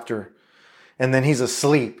we're after. And then he's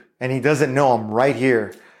asleep and he doesn't know I'm right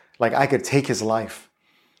here. I could take his life.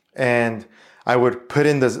 And I would put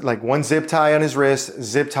in one zip tie on his wrist,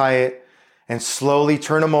 zip tie it, and slowly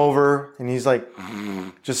turn him over. And he's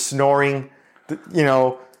just snoring,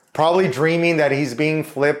 probably dreaming that he's being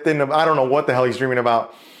flipped into, I don't know what the hell he's dreaming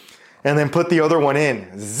about. And then put the other one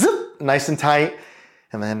in, zip, nice and tight.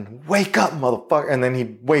 And then, wake up, motherfucker. And then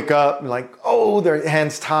he'd wake up, their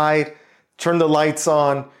hands tied, turn the lights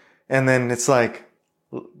on. And then it's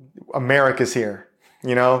America's here,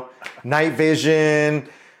 night vision,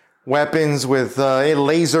 weapons with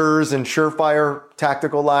lasers and surefire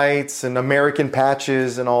tactical lights and American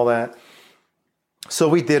patches and all that. So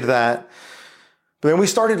we did that. But then we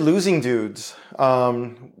started losing dudes.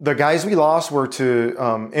 The guys we lost were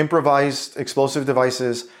to improvised explosive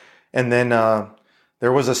devices. And then,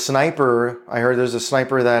 there was a sniper. I heard there's a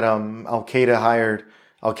sniper that Al-Qaeda hired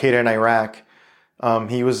Al-Qaeda in Iraq.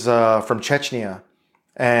 He was from Chechnya.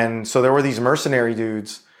 And so there were these mercenary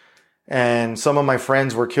dudes. And some of my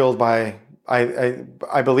friends were killed by,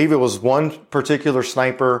 I believe it was one particular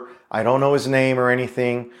sniper. I don't know his name or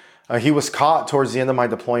anything. He was caught towards the end of my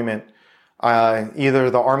deployment. Either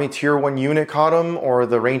the Army Tier 1 unit caught him or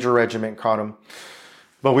the Ranger Regiment caught him.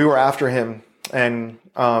 But we were after him. And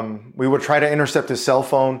we would try to intercept his cell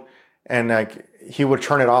phone. And like he would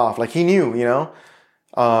turn it off. Like he knew, you know.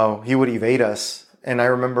 He would evade us. And I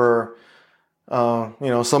remember... you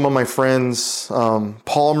know, some of my friends,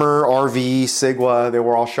 Palmer, RV, Sigwa, they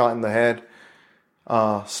were all shot in the head,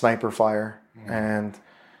 sniper fire. And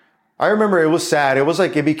I remember it was sad. It was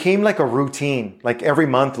like, it became like a routine, like every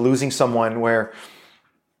month losing someone where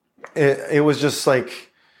it was just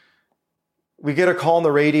like, we get a call on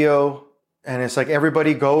the radio and it's like,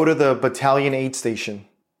 everybody go to the battalion aid station.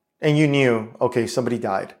 And you knew, okay, somebody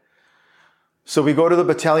died. So we go to the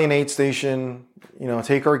battalion aid station, you know,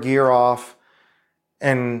 take our gear off.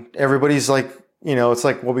 And everybody's like, you know, it's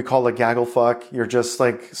like what we call a gaggle fuck. You're just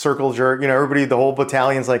like circle jerk. You know, everybody, the whole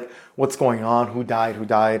battalion's like, what's going on? Who died? Who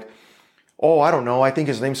died? Oh, I don't know. I think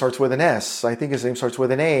his name starts with an S. I think his name starts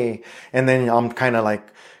with an A. And then I'm kind of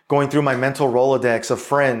like going through my mental Rolodex of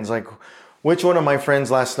friends. Like, which one of my friends'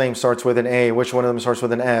 last name starts with an A? Which one of them starts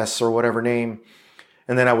with an S or whatever name?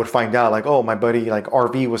 And then I would find out like, oh, my buddy, like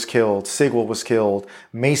RV was killed. Sigwell was killed.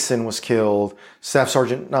 Mason was killed. Staff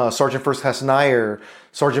Sergeant, Sergeant First Class Nair,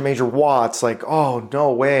 Sergeant Major Watts. Like, oh,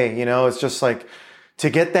 no way. You know, it's just like to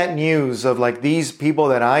get that news of like these people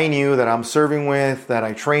that I knew, that I'm serving with, that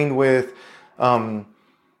I trained with,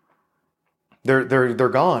 they're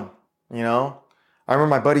gone. You know, I remember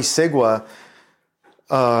my buddy Sigwa,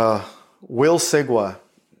 Will Sigwa.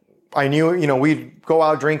 I knew, you know, we'd go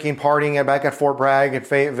out drinking, partying back at Fort Bragg at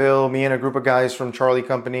Fayetteville, me and a group of guys from Charlie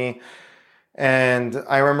Company. And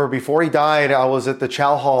I remember before he died, I was at the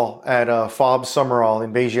chow hall at Fob Summerall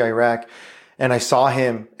in Beji, Iraq. And I saw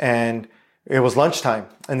him and it was lunchtime.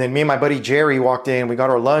 And then me and my buddy Jerry walked in, we got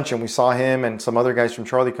our lunch and we saw him and some other guys from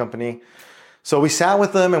Charlie Company. So we sat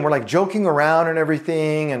with them and we're like joking around and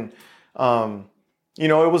everything. And, you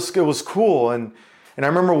know, it was cool. And I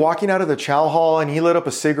remember walking out of the chow hall and he lit up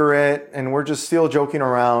a cigarette and we're just still joking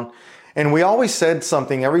around. And we always said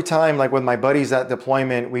something every time, like with my buddies at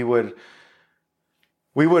deployment, we would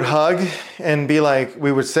hug and be like,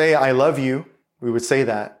 we would say, I love you. We would say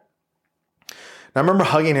that. And I remember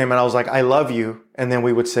hugging him and I was like, I love you. And then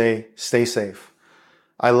we would say, stay safe.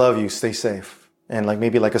 I love you. Stay safe. And like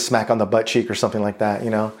maybe like a smack on the butt cheek or something like that, you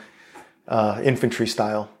know, infantry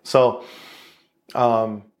style. So,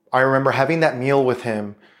 I remember having that meal with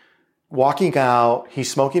him, walking out,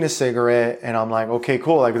 he's smoking a cigarette, and I'm like, okay,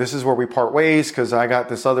 cool. Like, this is where we part ways because I got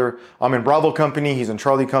this other, I'm in Bravo Company, he's in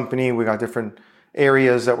Charlie Company. We got different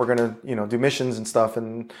areas that we're going to, you know, do missions and stuff.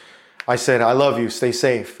 And I said, I love you, stay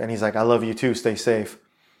safe. And he's like, I love you too, stay safe.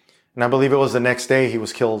 And I believe it was the next day he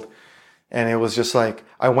was killed. And it was just like,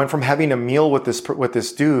 I went from having a meal with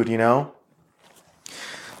this dude, you know,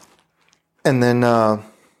 and then,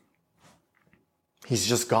 he's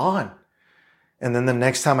just gone. And then the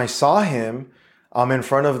next time I saw him, I'm in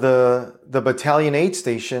front of the battalion aid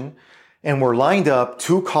station and we're lined up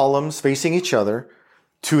 2 columns facing each other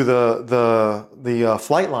to the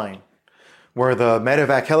flight line where the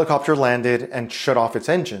medevac helicopter landed and shut off its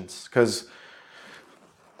engines because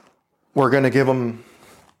we're going to give them,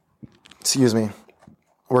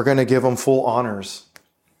 we're going to give them full honors.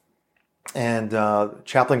 And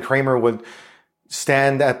Chaplain Kramer would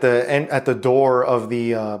stand at the door of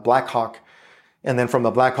the Black Hawk, and then from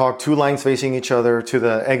the Black Hawk, 2 lines facing each other to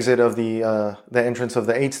the exit of the entrance of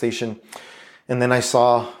the aid station. And then I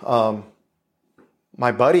saw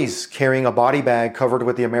my buddies carrying a body bag covered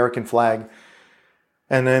with the American flag,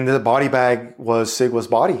 and then the body bag was Sigwa's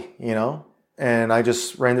body, you know. And I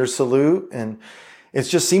just rendered salute, and it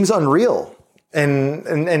just seems unreal. And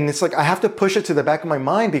it's like I have to push it to the back of my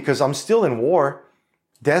mind because I'm still in war.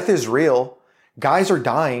 Death is real. Guys are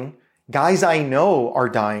dying. Guys I know are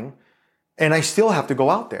dying. And I still have to go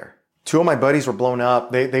out there. 2 of my buddies were blown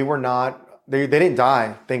up. They didn't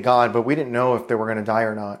die, thank God, but we didn't know if they were going to die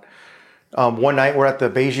or not. One night we're at the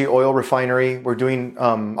Beji oil refinery. We're doing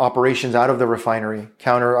operations out of the refinery,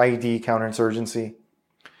 counter IED, counterinsurgency.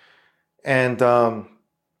 And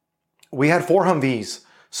we had 4 Humvees.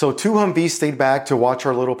 So 2 Humvees stayed back to watch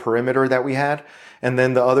our little perimeter that we had. And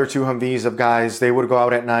then the other 2 Humvees of guys, they would go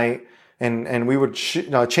out at night. And we would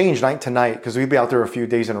change night to night because we'd be out there a few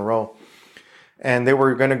days in a row. And they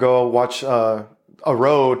were going to go watch a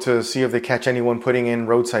road to see if they catch anyone putting in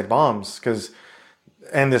roadside bombs.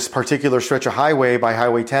 And this particular stretch of highway by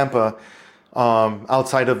Highway Tampa,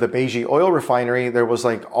 outside of the Beijing oil refinery, there was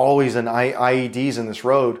like always an IEDs in this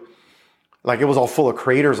road. Like it was all full of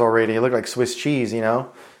craters already. It looked like Swiss cheese,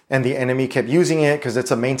 and the enemy kept using it because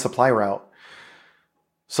it's a main supply route.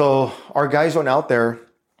 So our guys went out there,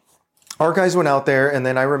 and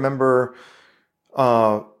then I remember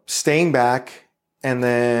staying back, and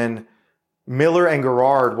then Miller and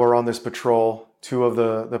Gerard were on this patrol, two of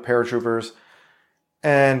the paratroopers.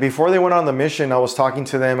 And before they went on the mission, I was talking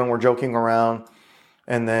to them and we're joking around.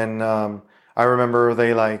 And then I remember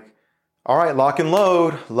they like, all right, lock and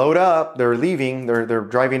load up. They're leaving. They're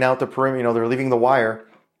driving out the perimeter. They're leaving the wire.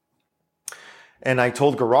 And I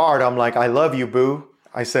told Gerard, I'm like, I love you, boo.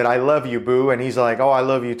 I said, I love you, boo. And he's like, oh, I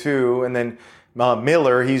love you too. And then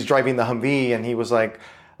Miller, he's driving the Humvee, and he was like,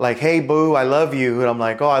 hey, boo, I love you. And I'm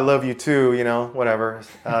like, oh, I love you too, whatever.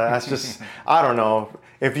 That's just, I don't know.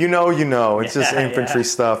 If you know. It's just infantry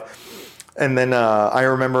stuff. And then I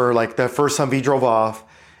remember like the first Humvee drove off,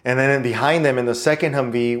 and then behind them in the second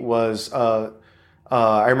Humvee was,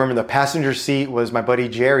 I remember the passenger seat was my buddy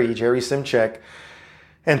Jerry Simchek.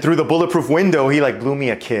 And through the bulletproof window, he like blew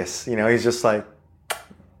me a kiss. He's just like,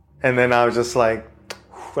 and then I was just like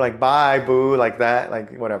bye, boo, like that,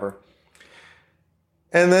 like whatever.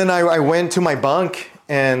 And then I went to my bunk,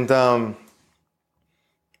 and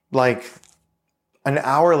like an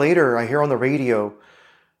hour later, I hear on the radio,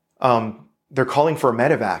 they're calling for a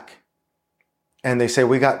medevac. And they say,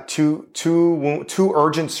 we got two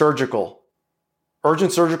urgent surgical.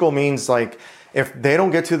 Urgent surgical means like, if they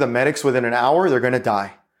don't get to the medics within an hour, they're going to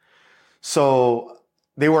die. So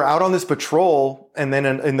they were out on this patrol. And then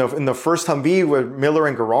in the first Humvee with Miller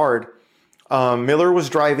and Gerard, Miller was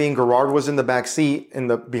driving, Gerard was in the back seat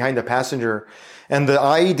behind the passenger, and the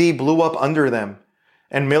IED blew up under them.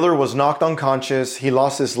 And Miller was knocked unconscious. He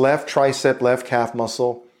lost his left tricep, left calf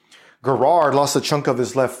muscle. Gerard lost a chunk of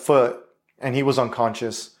his left foot, and he was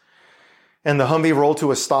unconscious. And the Humvee rolled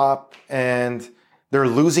to a stop, and they're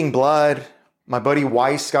losing blood. My buddy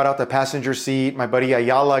Weiss got out the passenger seat. My buddy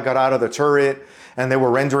Ayala got out of the turret, and they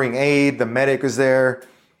were rendering aid. The medic was there.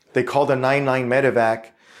 They called a 9-9 medevac.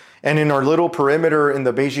 And in our little perimeter in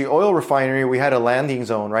the Beijing oil refinery, we had a landing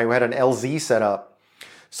zone, right? We had an LZ set up.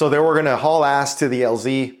 So they were going to haul ass to the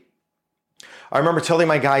LZ. I remember telling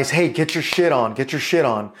my guys, hey, get your shit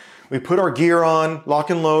on. We put our gear on, lock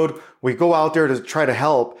and load. We go out there to try to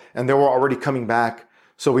help, and they were already coming back.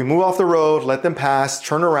 So we move off the road, let them pass,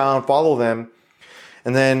 turn around, follow them.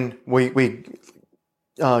 And then we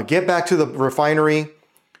get back to the refinery.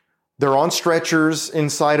 They're on stretchers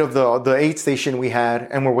inside of the aid station we had,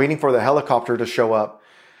 and we're waiting for the helicopter to show up.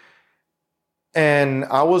 And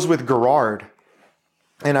I was with Gerard.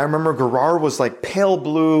 And I remember Gerard was like pale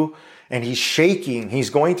blue, and he's shaking.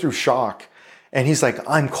 He's going through shock. And he's like,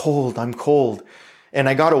 I'm cold. And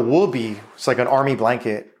I got a whoopee. It's like an army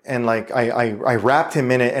blanket. And like I wrapped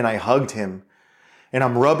him in it, and I hugged him. And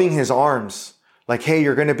I'm rubbing his arms like, hey,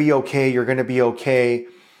 you're going to be okay.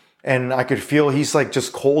 And I could feel he's like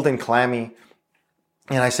just cold and clammy.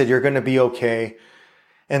 And I said, you're going to be okay.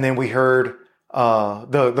 And then we heard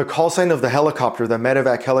the call sign of the helicopter, the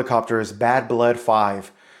medevac helicopter, is Bad Blood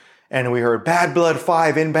 5. And we heard Bad Blood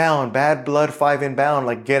 5 inbound, Bad Blood 5 inbound,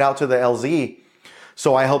 like get out to the LZ.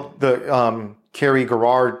 So I helped carry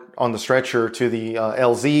Gerard on the stretcher to the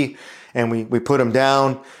LZ, and we put him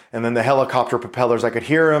down. And then the helicopter propellers, I could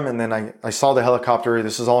hear him. And then I saw the helicopter.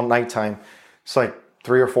 This is all nighttime. It's like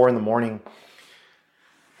 3 or 4 in the morning.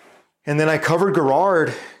 And then I covered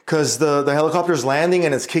Gerard because the helicopter's landing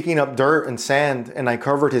and it's kicking up dirt and sand, and I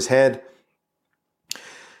covered his head.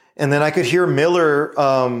 And then I could hear Miller,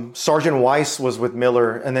 Sergeant Weiss was with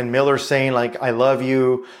Miller, and then Miller saying like, I love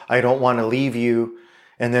you, I don't want to leave you.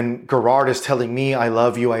 And then Gerard is telling me, I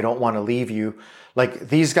love you, I don't want to leave you. Like,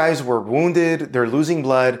 these guys were wounded, they're losing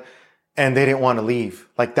blood, and they didn't want to leave.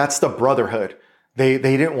 Like, that's the brotherhood. They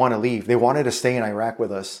didn't want to leave. They wanted to stay in Iraq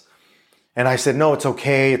with us. And I said, no, it's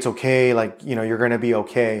okay. Like, you're going to be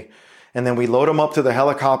okay. And then we load them up to the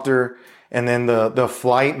helicopter, and then the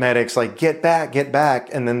flight medics like, get back.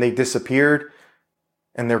 And then they disappeared,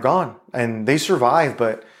 and they're gone. And they survived,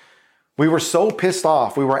 but we were so pissed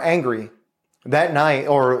off. We were angry that night,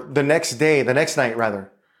 or the next night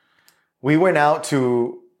rather. We went out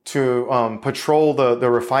to patrol the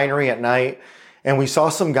refinery at night, and we saw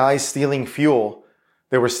some guys stealing fuel.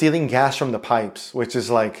 They were stealing gas from the pipes, which is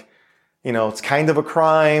like, it's kind of a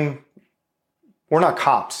crime. We're not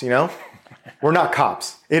cops, We're not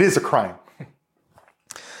cops. It is a crime.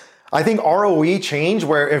 I think ROE changed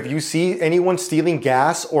where if you see anyone stealing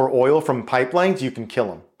gas or oil from pipelines, you can kill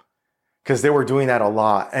them. because they were doing that a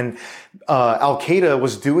lot. And Al-Qaeda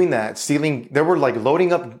was doing that, they were like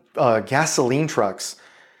loading up gasoline trucks,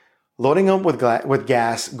 loading up with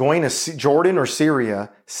gas, going to Jordan or Syria,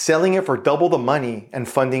 selling it for double the money and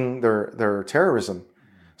funding their terrorism.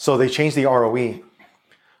 So they changed the ROE.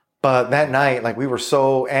 But that night, like, we were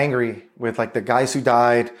so angry with like the guys who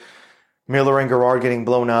died, Miller and Garrard getting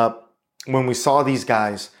blown up. When we saw these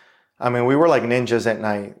guys, I mean, we were like ninjas at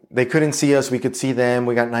night. They couldn't see us. We could see them.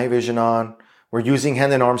 We got night vision on. We're using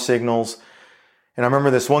hand and arm signals. And I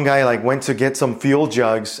remember this one guy like went to get some fuel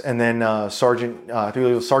jugs, and then I think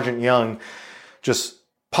it was Sergeant Young, just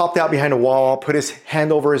popped out behind a wall, put his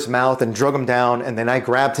hand over his mouth and drug him down. And then I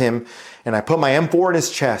grabbed him and I put my M4 in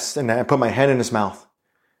his chest and I put my hand in his mouth.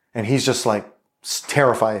 And he's just like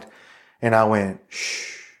terrified. And I went,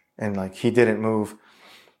 shh. And like, he didn't move.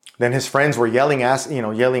 Then his friends were yelling,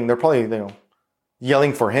 they're probably,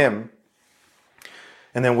 yelling for him.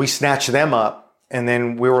 And then we snatched them up. And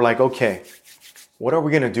then we were like, okay, what are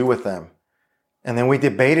we going to do with them? And then we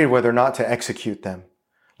debated whether or not to execute them.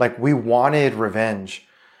 Like, we wanted revenge.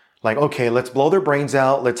 Like, okay, let's blow their brains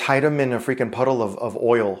out. Let's hide them in a freaking puddle of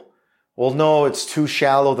oil. Well, no, it's too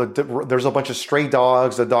shallow. There's a bunch of stray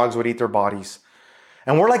dogs. The dogs would eat their bodies.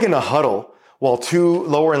 And we're like in a huddle while two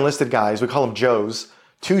lower enlisted guys, we call them Joes,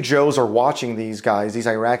 two Joes are watching these guys, these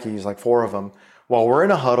Iraqis, like 4 of them, while we're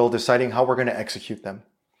in a huddle deciding how we're going to execute them.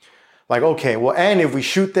 Like, okay, well, and if we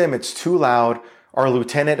shoot them, it's too loud. Our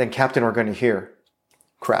lieutenant and captain are going to hear.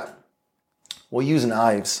 Crap. We'll use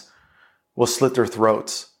knives. We'll slit their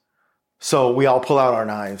throats. So we all pull out our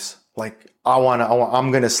knives. Like,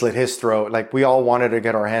 I'm going to slit his throat. Like, we all wanted to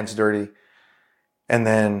get our hands dirty. And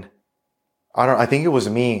then, I think it was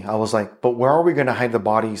me. I was like, but where are we going to hide the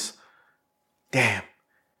bodies? Damn.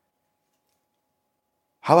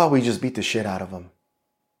 How about we just beat the shit out of them?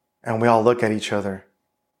 And we all look at each other.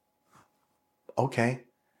 Okay.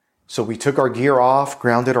 So we took our gear off,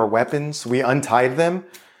 grounded our weapons, we untied them,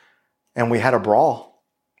 and we had a brawl.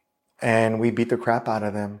 And we beat the crap out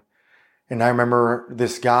of them. And I remember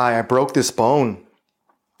this guy, I broke this bone.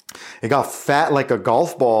 It got fat like a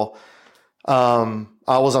golf ball.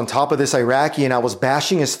 I was on top of this Iraqi and I was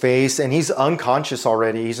bashing his face, and he's unconscious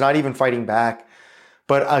already. He's not even fighting back.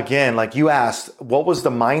 But again, like you asked, what was the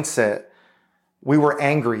mindset? We were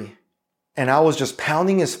angry. And I was just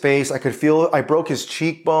pounding his face. I could feel, I broke his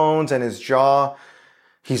cheekbones and his jaw.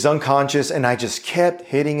 He's unconscious. And I just kept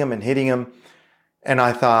hitting him and hitting him. And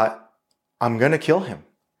I thought, I'm going to kill him.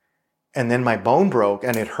 And then my bone broke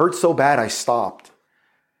and it hurt so bad I stopped.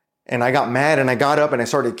 And I got mad and I got up and I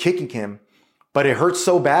started kicking him. But it hurt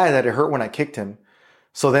so bad that it hurt when I kicked him.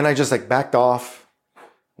 So then I just like backed off.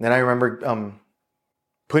 And then I remember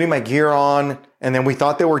putting my gear on, and then we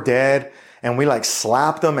thought they were dead. And we like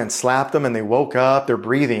slapped them and they woke up, they're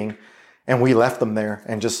breathing, and we left them there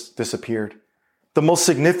and just disappeared. The most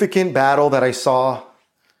significant battle that I saw,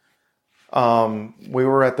 we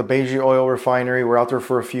were at the Beijing oil refinery. We're out there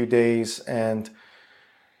for a few days, and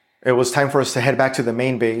it was time for us to head back to the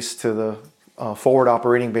main base, to the forward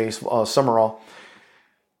operating base, Summerall.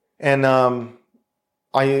 And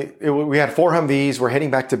we had 4 Humvees. We're heading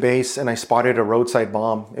back to base, and I spotted a roadside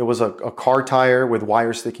bomb. It was a car tire with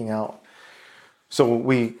wires sticking out. So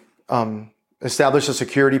we established a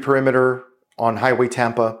security perimeter on Highway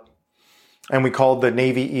Tampa, and we called the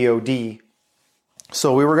Navy EOD.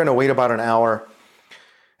 So we were going to wait about an hour.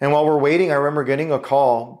 And while we're waiting, I remember getting a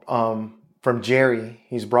call from Jerry.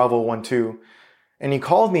 He's Bravo 1-2. And he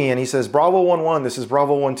called me and he says, Bravo 1-1, this is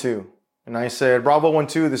Bravo 1-2. And I said, Bravo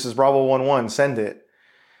 1-2, this is Bravo 1-1, send it.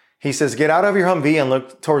 He says, get out of your Humvee and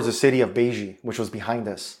look towards the city of Beijing, which was behind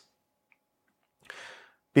us.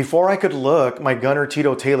 Before I could look, my gunner,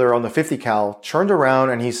 Tito Taylor, on the 50 cal, turned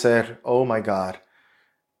around and he said, oh my God.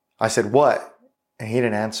 I said, what? And he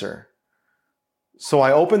didn't answer. So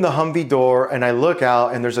I opened the Humvee door and I look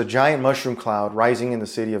out, and there's a giant mushroom cloud rising in the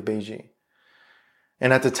city of Beijing.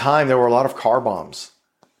 And at the time, there were a lot of car bombs.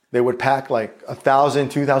 They would pack like 1,000,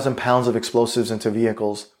 2,000 pounds of explosives into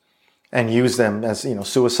vehicles and use them as,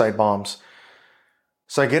 suicide bombs.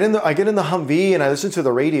 So I get in the Humvee and I listen to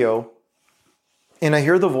the radio. And I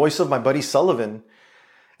hear the voice of my buddy Sullivan,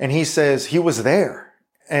 and he says he was there.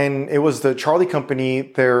 And it was the Charlie Company,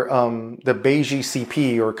 the Beijing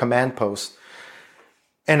CP or command post.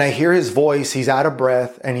 And I hear his voice, he's out of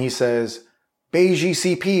breath, and he says, Beijing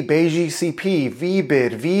CP,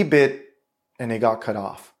 VBID, VBID. And it got cut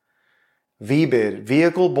off. VBID,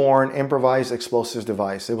 Vehicle-Borne Improvised Explosives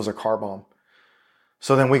Device. It was a car bomb.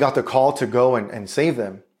 So then we got the call to go and save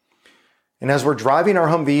them. And as we're driving our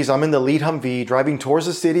Humvees, I'm in the lead Humvee, driving towards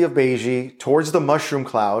the city of Beijing, towards the mushroom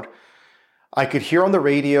cloud. I could hear on the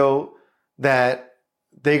radio that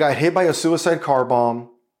they got hit by a suicide car bomb.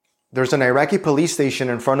 There's an Iraqi police station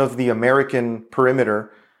in front of the American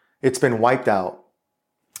perimeter. It's been wiped out.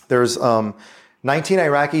 There's 19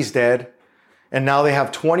 Iraqis dead. And now they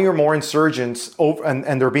have 20 or more insurgents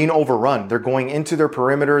and they're being overrun. They're going into their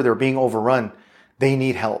perimeter. They're being overrun. They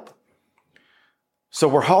need help. So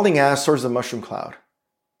we're hauling ass towards the mushroom cloud.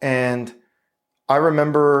 And I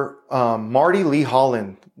remember Marty Lee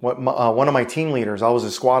Holland, one of my team leaders. I was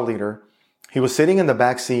a squad leader. He was sitting in the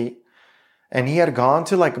back seat and he had gone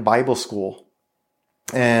to like Bible school.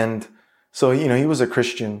 And so, he was a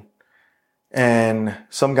Christian. And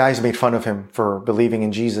some guys made fun of him for believing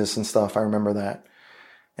in Jesus and stuff. I remember that.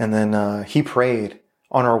 And then he prayed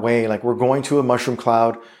on our way. Like, we're going to a mushroom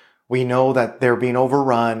cloud. We know that they're being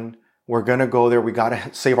overrun. We're going to go there. We got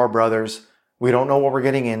to save our brothers. We don't know what we're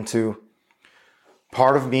getting into.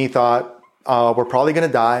 Part of me thought, we're probably going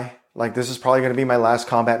to die. Like, this is probably going to be my last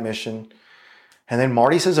combat mission. And then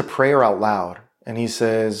Marty says a prayer out loud. And he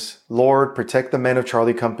says, Lord, protect the men of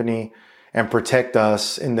Charlie Company and protect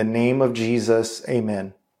us in the name of Jesus.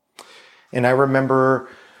 Amen. And I remember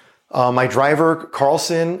my driver,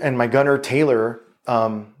 Carlson, and my gunner, Taylor,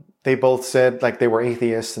 they both said like they were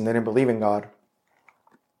atheists and they didn't believe in God.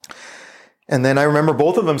 And then I remember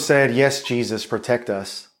both of them said, yes, Jesus, protect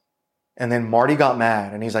us. And then Marty got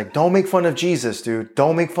mad and he's like, don't make fun of Jesus, dude.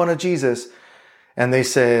 Don't make fun of Jesus. And they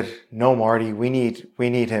said, no, Marty, we need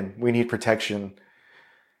him. We need protection.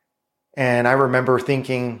 And I remember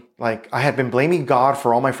thinking, like, I had been blaming God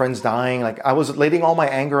for all my friends dying. Like, I was letting all my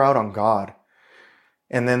anger out on God.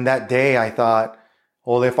 And then that day I thought,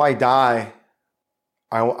 well, if I die,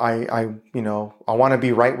 I want to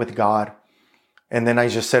be right with God. And then I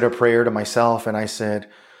just said a prayer to myself and I said,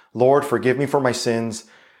 Lord, forgive me for my sins.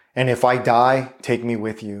 And if I die, take me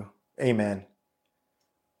with you. Amen.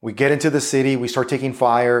 We get into the city. We start taking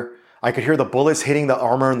fire. I could hear the bullets hitting the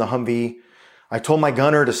armor in the Humvee. I told my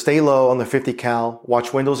gunner to stay low on the 50 cal,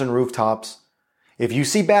 watch windows and rooftops. If you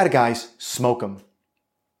see bad guys, smoke them.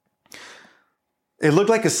 It looked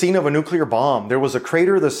like a scene of a nuclear bomb. There was a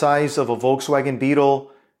crater the size of a Volkswagen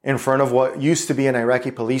Beetle in front of what used to be an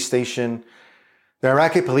Iraqi police station. The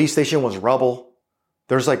Iraqi police station was rubble.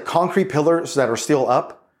 There's like concrete pillars that are still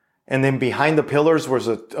up. And then behind the pillars was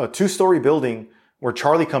a 2-story building where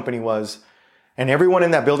Charlie Company was. And everyone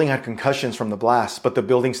in that building had concussions from the blast, but the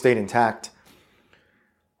building stayed intact.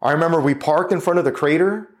 I remember we parked in front of the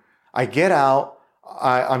crater. I get out.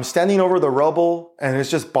 I'm standing over the rubble and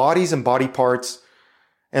it's just bodies and body parts.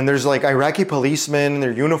 And there's like Iraqi policemen in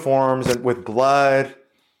their uniforms and with blood.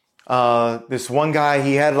 This one guy,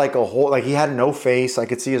 he had like he had no face. I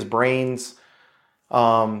could see his brains.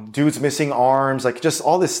 Dude's missing arms, like just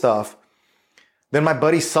all this stuff. Then my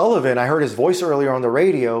buddy Sullivan, I heard his voice earlier on the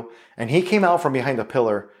radio and he came out from behind the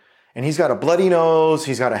pillar and he's got a bloody nose.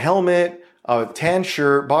 He's got a helmet, a tan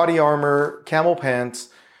shirt, body armor, camel pants,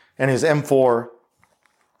 and his M4.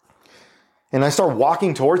 And I start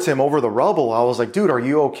walking towards him over the rubble. I was like, dude, are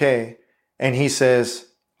you okay? And he says,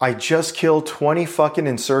 I just killed 20 fucking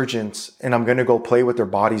insurgents and I'm going to go play with their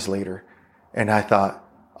bodies later. And I thought,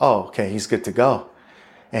 oh, okay, he's good to go.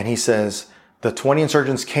 And he says, the 20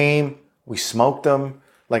 insurgents came, we smoked them.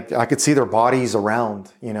 Like I could see their bodies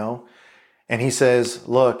around, And he says,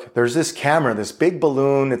 look, there's this camera, this big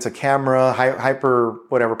balloon. It's a camera,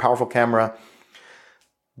 powerful camera.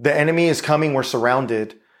 The enemy is coming. We're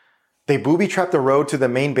surrounded. They booby-trapped the road to the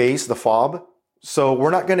main base, the FOB. So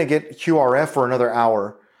we're not going to get QRF for another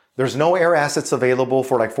hour. There's no air assets available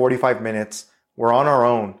for like 45 minutes. We're on our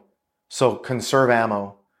own. So conserve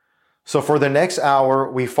ammo. So for the next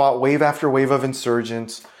hour, we fought wave after wave of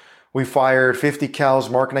insurgents. We fired 50 cals,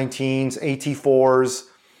 Mark 19s, AT4s.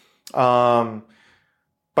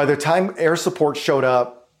 By the time air support showed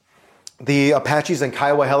up, the Apaches and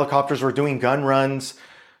Kiowa helicopters were doing gun runs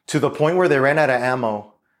to the point where they ran out of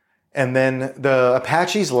ammo. And then the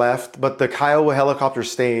Apaches left, but the Kiowa helicopters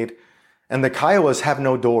stayed. And the Kiowas have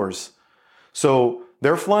no doors. So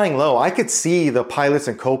they're flying low. I could see the pilots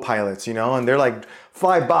and co-pilots, and they're like,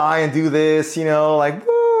 fly by and do this, like,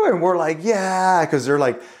 woo, and we're like, yeah, because they're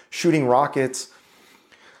like shooting rockets.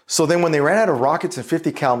 So then when they ran out of rockets and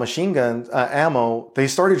 50 cal machine gun ammo, they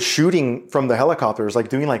started shooting from the helicopters, like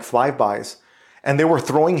doing like flybys. And they were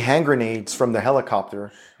throwing hand grenades from the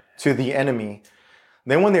helicopter to the enemy.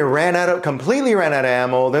 Then when they completely ran out of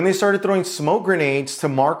ammo, then they started throwing smoke grenades to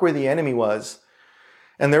mark where the enemy was.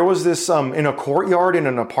 And there was this, in a courtyard in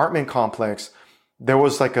an apartment complex, there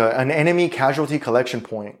was like an enemy casualty collection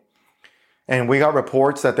point. And we got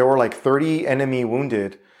reports that there were like 30 enemy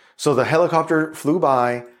wounded. So the helicopter flew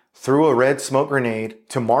by, threw a red smoke grenade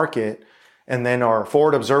to mark it. And then our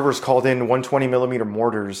forward observers called in 120 millimeter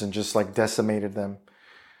mortars and just like decimated them.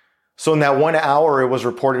 So in that 1 hour, it was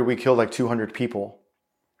reported we killed like 200 people.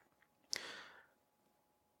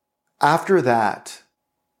 After that,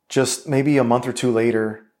 just maybe a month or two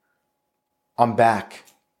later, I'm back.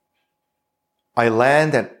 I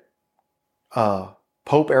land at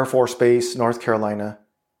Pope Air Force Base, North Carolina.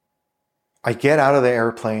 I get out of the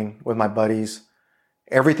airplane with my buddies.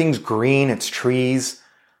 Everything's green, it's trees.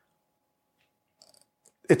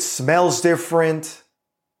 It smells different,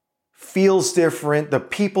 feels different. The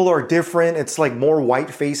people are different. It's like more white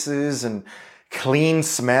faces and clean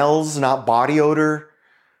smells, not body odor,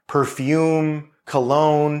 perfume,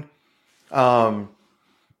 cologne.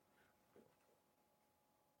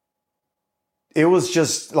 It was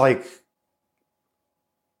just like,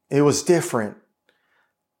 it was different.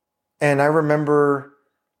 And I remember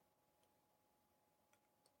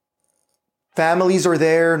families are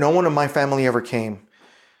there. No one in my family ever came.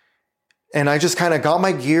 And I just kind of got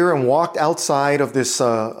my gear and walked outside of this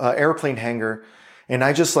airplane hangar. And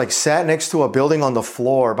I just like sat next to a building on the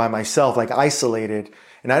floor by myself, like isolated.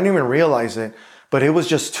 And I didn't even realize it. But it was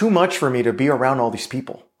just too much for me to be around all these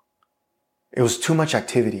people. It was too much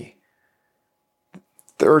activity.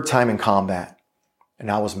 Third time in combat. And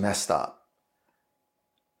I was messed up.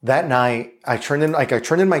 That night, I turned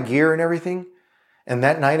in my gear and everything. And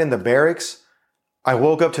that night in the barracks, I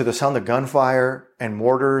woke up to the sound of gunfire and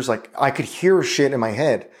mortars. Like I could hear shit in my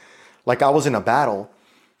head. Like I was in a battle.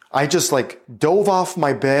 I just like dove off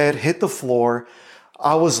my bed, hit the floor.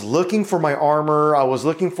 I was looking for my armor. I was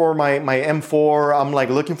looking for my M4. I'm like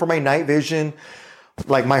looking for my night vision.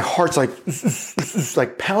 Like my heart's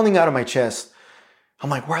like pounding out of my chest. I'm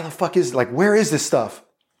like, where is this stuff?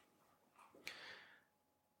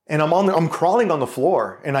 And I'm crawling on the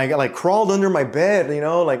floor, and I like crawled under my bed,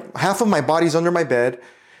 like half of my body's under my bed.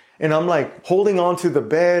 And I'm like holding on to the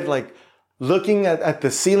bed, like looking at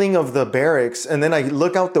the ceiling of the barracks. And then I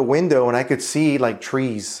look out the window and I could see like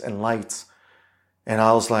trees and lights. And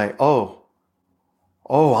I was like, oh,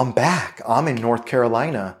 I'm back. I'm in North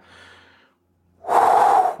Carolina.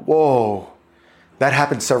 Whoa. That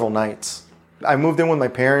happened several nights. I moved in with my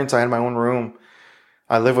parents. I had my own room.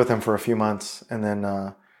 I lived with them for a few months. And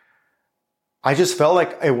then, I just felt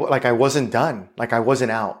like I wasn't done. Like I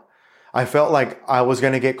wasn't out. I felt like I was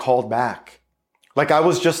going to get called back. Like I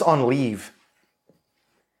was just on leave.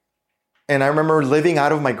 And I remember living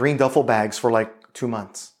out of my green duffel bags for like 2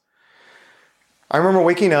 months. I remember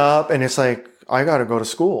waking up and it's like, I got to go to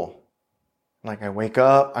school. Like I wake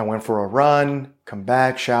up, I went for a run, come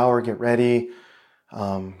back, shower, get ready,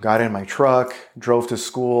 got in my truck, drove to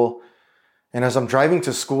school. And as I'm driving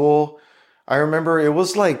to school, I remember it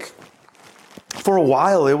was like, for a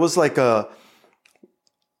while, it was like a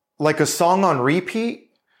song on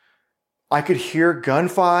repeat. I could hear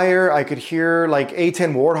gunfire. I could hear like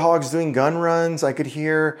A-10 Warthogs doing gun runs. I could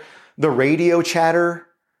hear the radio chatter.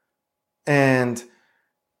 And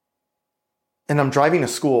I'm driving to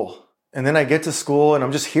school. And then I get to school and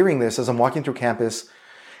I'm just hearing this as I'm walking through campus.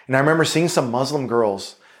 And I remember seeing some Muslim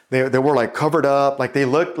girls. They were like covered up. Like they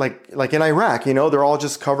looked like in Iraq, they're all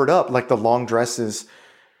just covered up, like the long dresses.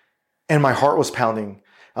 And my heart was pounding.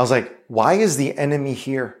 I was like, why is the enemy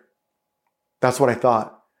here? That's what I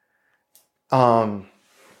thought. I'm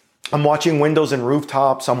watching windows and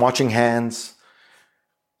rooftops. I'm watching hands.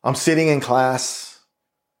 I'm sitting in class.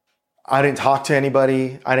 I didn't talk to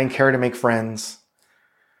anybody. I didn't care to make friends.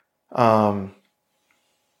 And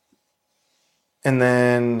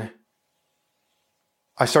then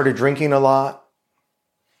I started drinking a lot,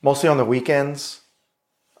 mostly on the weekends.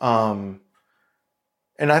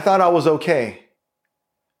 And I thought I was okay.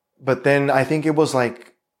 But then I think it was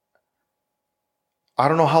like, I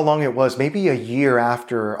don't know how long it was, maybe a year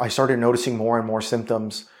after I started noticing more and more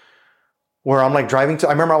symptoms where I'm like I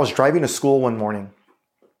remember I was driving to school one morning.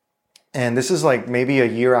 And this is like maybe a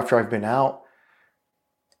year after I've been out.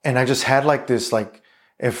 And I just had like this, like,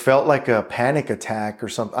 it felt like a panic attack or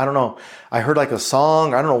something. I don't know. I heard like a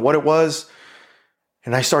song. I don't know what it was.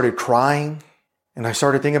 And I started crying. And I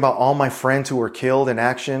started thinking about all my friends who were killed in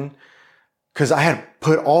action. Because I had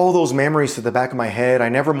put all those memories to the back of my head. I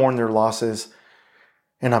never mourned their losses.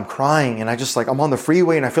 And I'm crying. And I'm on the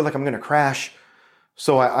freeway and I feel like I'm going to crash.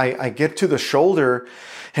 So I get to the shoulder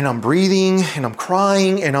and I'm breathing and I'm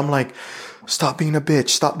crying. And I'm like, stop being a bitch.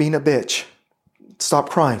 Stop being a bitch. Stop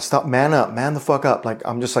crying. Stop. Man up. Man the fuck up. Like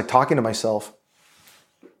I'm just like talking to myself.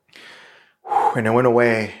 And it went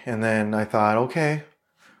away. And then I thought, okay.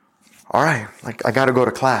 All right, like I got to go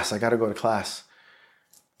to class. And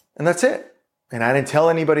that's it. And I didn't tell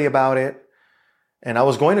anybody about it. And I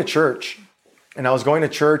was going to church. And I was going to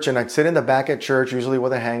church, and I'd sit in the back at church, usually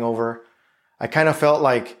with a hangover. I kind of felt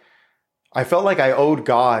like I owed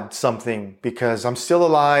God something because I'm still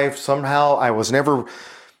alive. Somehow I was never,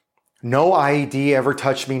 no IED ever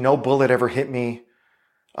touched me. No bullet ever hit me.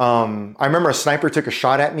 I remember a sniper took a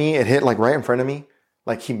shot at me. It hit like right in front of me.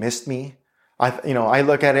 Like he missed me. I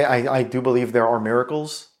look at it. I do believe there are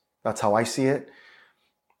miracles. That's how I see it.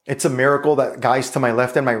 It's a miracle that guys to my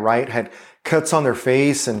left and my right had cuts on their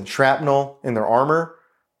face and shrapnel in their armor.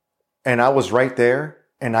 And I was right there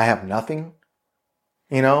and I have nothing,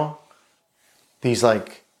 these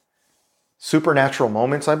like supernatural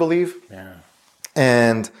moments, I believe. Yeah.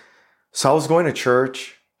 And so I was going to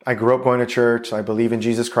church. I grew up going to church. I believe in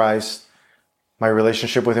Jesus Christ. My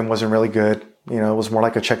relationship with him wasn't really good. It was more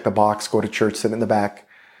like a check the box, go to church, sit in the back.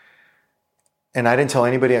 And I didn't tell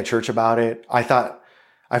anybody at church about it. I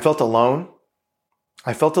felt alone.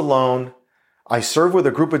 I served with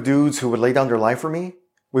a group of dudes who would lay down their life for me.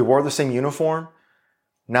 We wore the same uniform.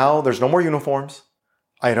 Now there's no more uniforms.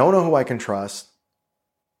 I don't know who I can trust.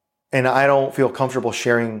 And I don't feel comfortable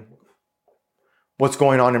sharing what's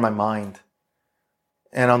going on in my mind.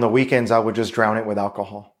 And on the weekends, I would just drown it with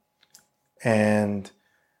alcohol. And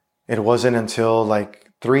it wasn't until like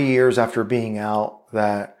 3 years after being out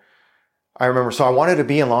that I remember. So I wanted to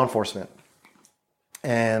be in law enforcement.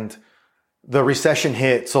 And the recession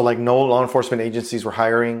hit. So like no law enforcement agencies were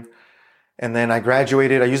hiring. And then I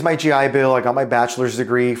graduated. I used my GI Bill. I got my bachelor's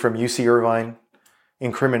degree from UC Irvine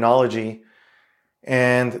in criminology.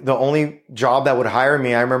 And the only job that would hire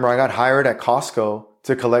me, I remember I got hired at Costco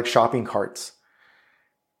to collect shopping carts.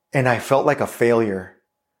 And I felt like a failure.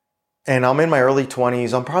 And I'm in my early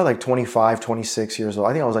 20s. I'm probably like 25, 26 years old.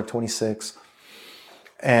 I think I was like 26.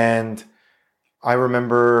 And I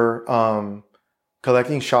remember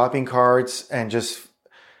collecting shopping carts, and just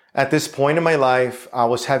at this point in my life, I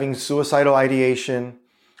was having suicidal ideation.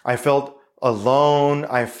 I felt alone.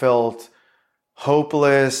 I felt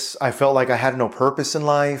hopeless. I felt like I had no purpose in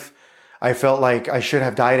life. I felt like I should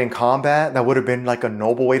have died in combat. That would have been like a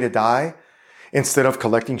noble way to die, instead of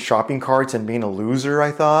collecting shopping carts and being a loser,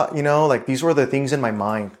 I thought. Like these were the things in my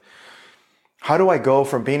mind. How do I go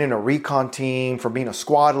from being in a recon team, from being a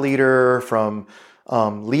squad leader, from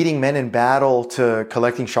leading men in battle to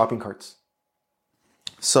collecting shopping carts?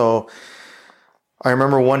 So I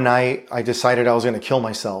remember one night I decided I was going to kill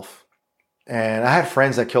myself. And I had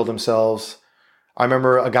friends that killed themselves. I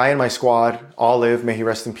remember a guy in my squad, Olive, may he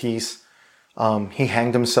rest in peace. He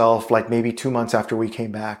hanged himself like maybe 2 months after we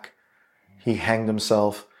came back. He hanged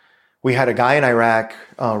himself. We had a guy in Iraq,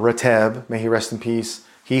 Rateb, may he rest in peace.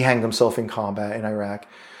 He hanged himself in combat in Iraq.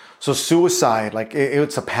 So suicide, like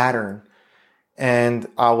it's a pattern. And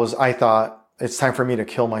I thought, it's time for me to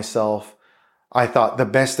kill myself. I thought the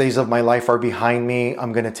best days of my life are behind me.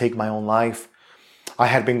 I'm going to take my own life. I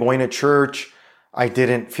had been going to church. I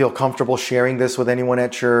didn't feel comfortable sharing this with anyone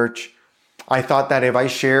at church. I thought that if I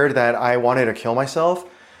shared that I wanted to kill myself,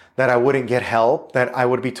 that I wouldn't get help, that I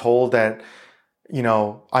would be told that,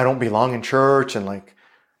 I don't belong in church and like,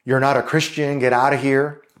 you're not a Christian, get out of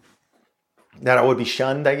here. That I would be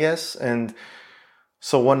shunned, I guess. And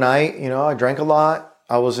so one night, I drank a lot.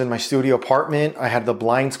 I was in my studio apartment. I had the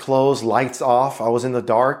blinds closed, lights off. I was in the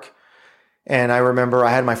dark. And I remember I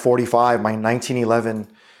had my 45, my 1911.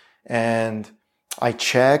 And I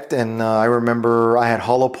checked, and I remember I had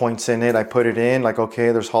hollow points in it. I put it in, like,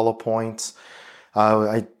 okay, there's hollow points.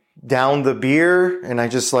 I downed the beer, and I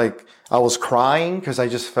was crying because I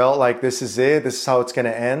just felt like this is it. This is how it's going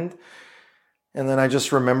to end. And then I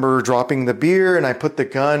just remember dropping the beer, and I put the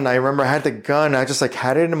gun. I remember I had the gun. I just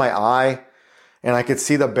had it in my eye, and I could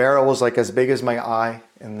see the barrel was like as big as my eye.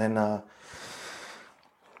 And then I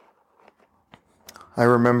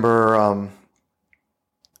remember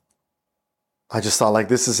I just thought like,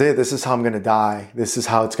 this is it. This is how I'm going to die. This is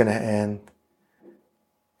how it's going to end.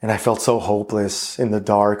 And I felt so hopeless in the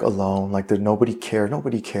dark, alone. Like nobody cared.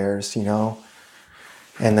 Nobody cares, And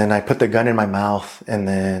then I put the gun in my mouth, and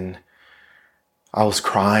then I was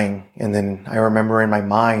crying. And then I remember in my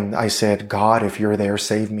mind, I said, God, if you're there,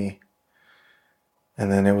 save me. And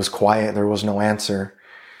then it was quiet. There was no answer.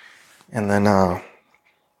 And then I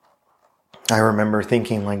remember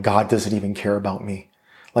thinking like, God doesn't even care about me.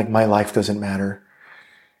 Like my life doesn't matter.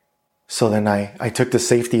 So then I took the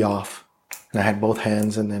safety off, and I had both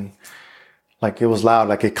hands, and then like it was loud,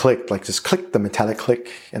 like it clicked, like just clicked, the metallic click.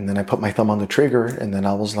 And then I put my thumb on the trigger, and then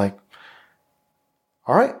I was like,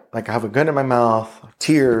 all right, like I have a gun in my mouth,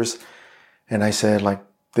 tears. And I said like,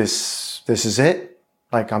 this is it.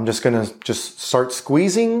 Like I'm just going to just start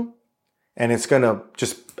squeezing, and it's going to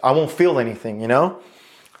I won't feel anything,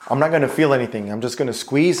 I'm not going to feel anything. I'm just going to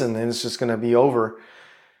squeeze and then it's just going to be over.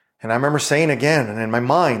 And I remember saying again, and in my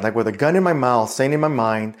mind, like with a gun in my mouth, saying in my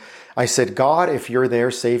mind, I said, God, if you're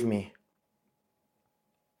there, save me.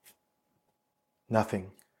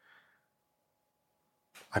 Nothing.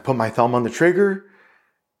 I put my thumb on the trigger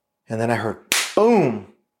and then I heard boom.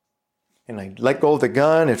 And I let go of the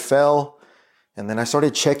gun. It fell. And then I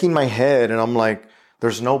started checking my head and I'm like,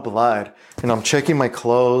 there's no blood. And I'm checking my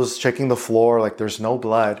clothes, checking the floor, like there's no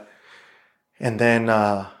blood. And then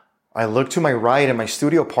I looked to my right in my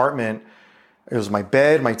studio apartment. It was my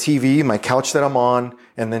bed, my TV, my couch that I'm on.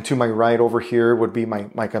 And then to my right over here would be my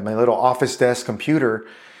little office desk computer.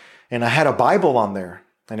 And I had a Bible on there.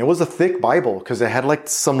 And it was a thick Bible because it had like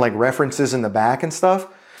some like references in the back and stuff.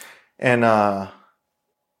 And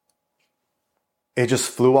it just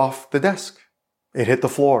flew off the desk. It hit the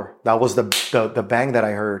floor. That was the bang that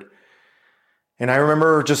I heard. And I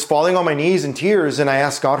remember just falling on my knees in tears and I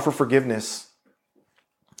asked God for forgiveness.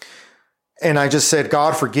 And I just said,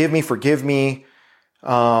 God, forgive me.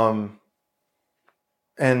 Yeah,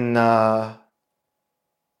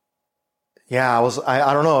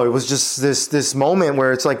 I don't know. It was just this moment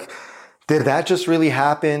where it's like, did that just really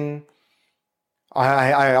happen?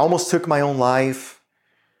 I almost took my own life.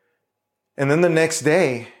 And then the next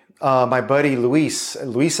day, my buddy Luis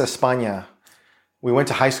España, we went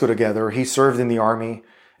to high school together. He served in the Army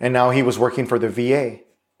and now he was working for the VA.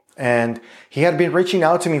 And he had been reaching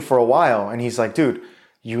out to me for a while. And he's like, dude,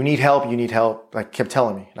 you need help. Like kept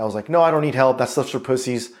telling me. And I was like, no, I don't need help. That stuff's for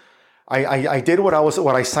pussies. I did what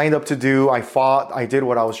I signed up to do. I fought. I did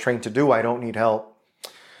what I was trained to do. I don't need help.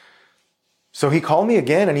 So he called me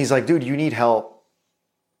again and he's like, dude, you need help.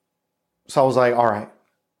 So I was like, all right.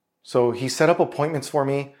 So he set up appointments for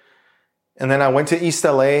me. And then I went to East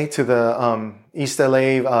LA to the East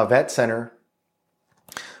LA Vet Center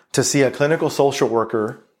to see a clinical social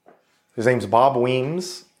worker. His name's Bob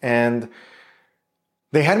Weems. And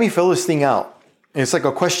they had me fill this thing out. It's like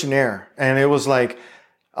a questionnaire. And it was like,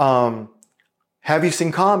 have you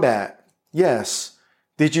seen combat? Yes.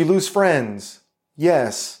 Did you lose friends?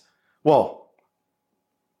 Yes. Well,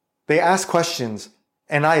 they asked questions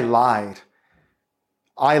and I lied.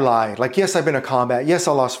 Like, yes, I've been in combat. Yes,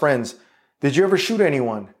 I lost friends. Did you ever shoot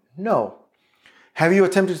anyone? No. Have you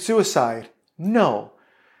attempted suicide? No.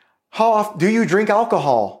 How often do you drink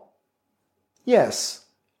alcohol? Yes.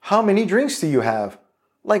 How many drinks do you have?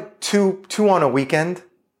 Like two on a weekend?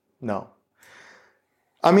 No.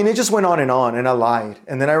 I mean, it just went on and I lied.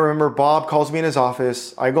 And then I remember Bob calls me in his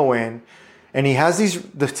office. I go in and he has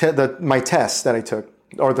my tests that I took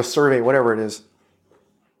or the survey, whatever it is.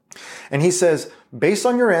 And he says, based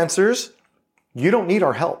on your answers, you don't need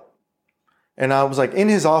our help. And I was like in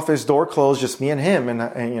his office, door closed, just me and him.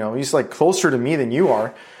 And you know, he's like closer to me than you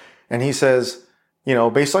are. And he says, you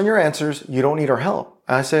know, based on your answers, you don't need our help.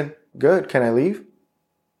 And I said, good. Can I leave?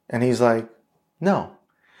 And he's like, no.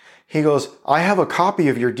 He goes, I have a copy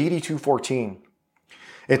of your DD-214.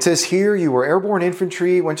 It says here you were airborne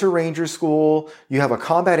infantry, went to Ranger school. You have a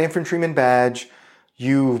combat infantryman badge.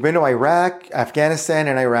 You've been to Iraq, Afghanistan,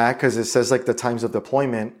 and Iraq because it says like the times of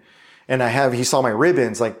deployment. And he saw my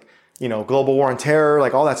ribbons, like, you know, global war on terror,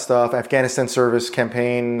 like all that stuff, Afghanistan service,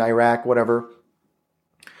 campaign, Iraq, whatever.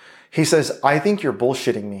 He says, I think you're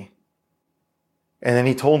bullshitting me. And then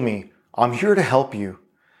he told me, I'm here to help you.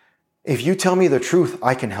 If you tell me the truth,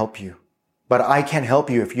 I can help you. But I can't help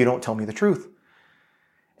you if you don't tell me the truth.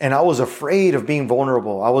 And I was afraid of being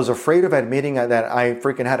vulnerable. I was afraid of admitting that I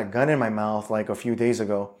freaking had a gun in my mouth like a few days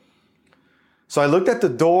ago. So I looked at the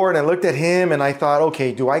door and I looked at him and I thought,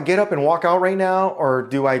 okay, do I get up and walk out right now? Or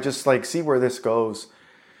do I just like see where this goes?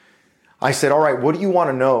 I said, all right, what do you want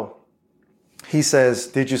to know? He says,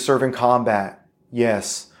 did you serve in combat?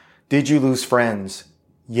 Yes. Did you lose friends?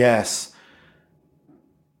 Yes.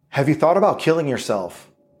 Have you thought about killing yourself?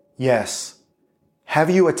 Yes. Have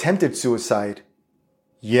you attempted suicide?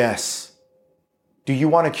 Yes. Do you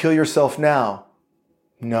want to kill yourself now?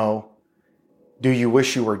 No. Do you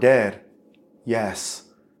wish you were dead? Yes.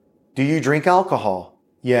 Do you drink alcohol?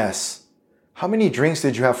 Yes. How many drinks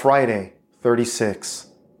did you have Friday? 36.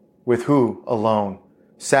 With who? Alone.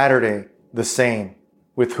 Saturday, the same.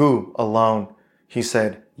 With who? Alone. He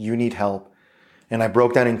said, you need help. And I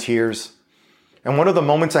broke down in tears. And one of the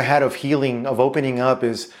moments I had of healing, of opening up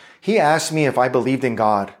is he asked me if I believed in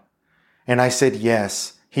God. And I said,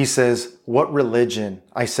 yes. He says, what religion?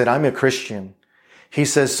 I said, I'm a Christian. He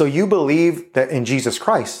says, so you believe that in Jesus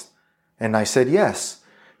Christ? And I said, yes.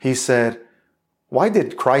 He said, why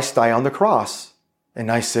did Christ die on the cross?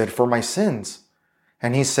 And I said, for my sins.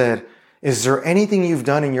 And he said, is there anything you've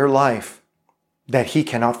done in your life that he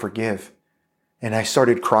cannot forgive? And I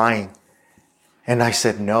started crying. And I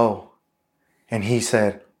said, no. And he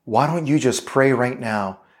said, why don't you just pray right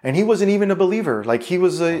now? And he wasn't even a believer. Like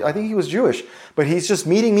I think he was Jewish, but he's just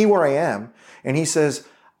meeting me where I am. And he says,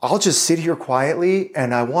 I'll just sit here quietly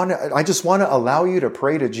and I just want to allow you to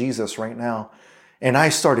pray to Jesus right now. And I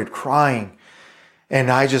started crying and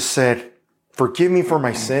I just said, forgive me for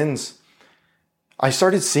my sins. I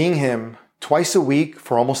started seeing him twice a week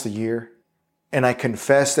for almost a year. And I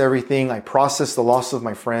confessed everything. I processed the loss of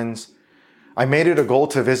my friends. I made it a goal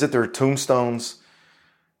to visit their tombstones.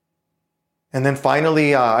 And then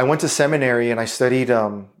finally, I went to seminary and I studied,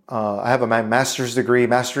 I have a master's degree,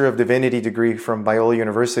 Master of Divinity degree from Biola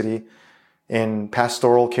University in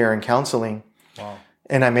pastoral care and counseling. Wow.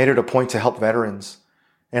 And I made it a point to help veterans.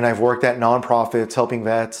 And I've worked at nonprofits helping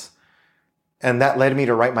vets. And that led me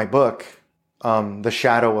to write my book, The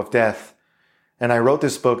Shadow of Death. And I wrote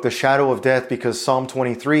this book, The Shadow of Death, because Psalm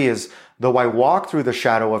 23 is, though I walk through the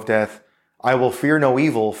shadow of death, I will fear no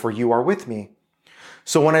evil, for you are with me.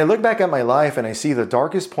 So when I look back at my life and I see the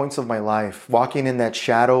darkest points of my life, walking in that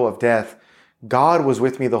shadow of death, God was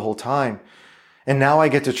with me the whole time. And now I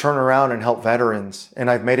get to turn around and help veterans. And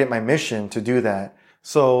I've made it my mission to do that.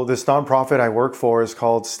 So this nonprofit I work for is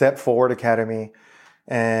called Step Forward Academy.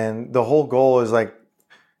 And the whole goal is like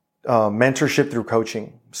mentorship through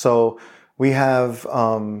coaching. So we have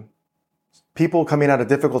people coming out of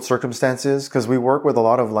difficult circumstances because we work with a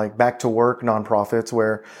lot of like back to work nonprofits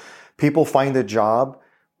where people find a job,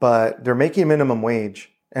 but they're making minimum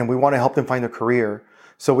wage and we want to help them find a career.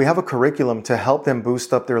 So we have a curriculum to help them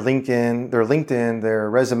boost up their LinkedIn, their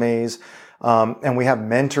resumes. And we have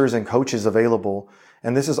mentors and coaches available.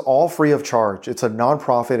 And this is all free of charge. It's a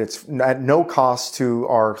nonprofit. It's at no cost to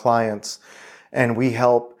our clients. And we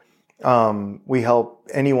help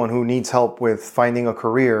anyone who needs help with finding a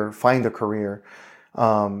career, find a career.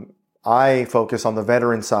 I focus on the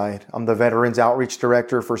veteran side. I'm the Veterans Outreach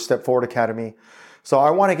Director for Step Forward Academy. So I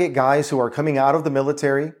want to get guys who are coming out of the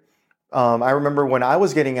military. I remember when I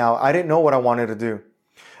was getting out, I didn't know what I wanted to do.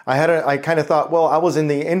 I kind of thought, well, I was in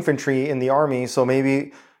the infantry in the Army, so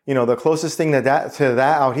maybe, the closest thing to that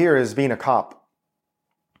out here is being a cop.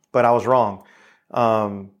 But I was wrong.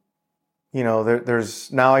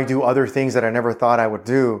 There's now I do other things that I never thought I would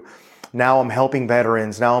do. Now I'm helping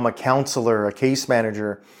veterans. Now I'm a counselor, a case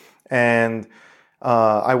manager. And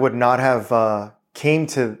I would not have came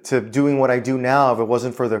to doing what I do now if it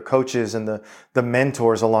wasn't for the coaches and the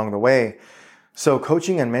mentors along the way. So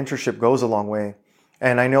coaching and mentorship goes a long way.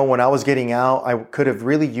 And I know when I was getting out, I could have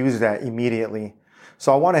really used that immediately.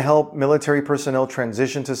 So I want to help military personnel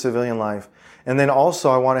transition to civilian life. And then also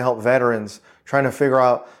I want to help veterans trying to figure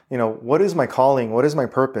out, what is my calling? What is my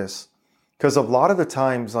purpose? Because a lot of the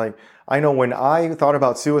times, like, I know when I thought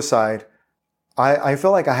about suicide, I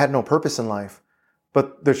felt like I had no purpose in life.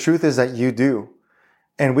 But the truth is that you do.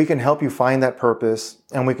 And we can help you find that purpose,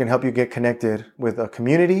 and we can help you get connected with a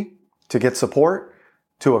community to get support,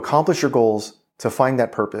 to accomplish your goals, to find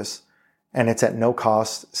that purpose. And it's at no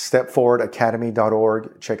cost.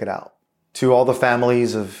 stepforwardacademy.org. Check it out. To all the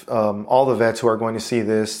families of all the vets who are going to see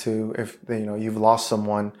this, if you've lost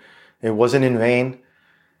someone, it wasn't in vain.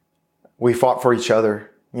 We fought for each other.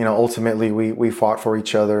 Ultimately we fought for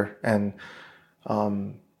each other. And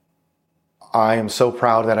I am so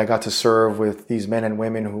proud that I got to serve with these men and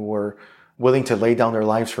women who were willing to lay down their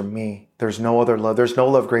lives for me. There's no other love. There's no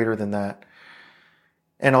love greater than that.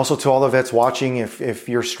 And also to all the vets watching, if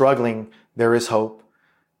you're struggling, there is hope.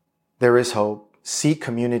 There is hope. Seek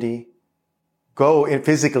community.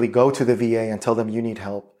 Physically go to the VA and tell them you need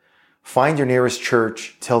help. Find your nearest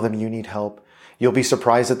church. Tell them you need help. You'll be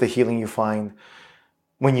surprised at the healing you find.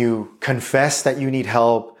 When you confess that you need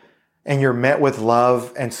help and you're met with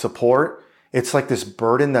love and support, it's like this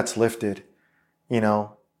burden that's lifted,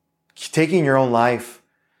 taking your own life.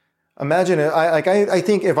 Imagine it. I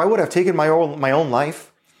think if I would have taken my own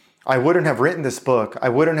life, I wouldn't have written this book. I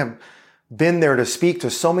wouldn't have been there to speak to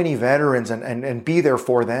so many veterans and be there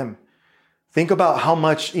for them. Think about how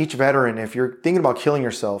much each veteran, if you're thinking about killing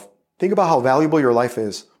yourself, think about how valuable your life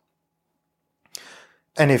is.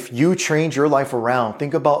 And if you change your life around,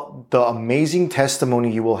 think about the amazing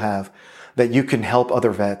testimony you will have that you can help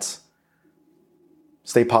other vets.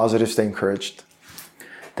 Stay positive, stay encouraged.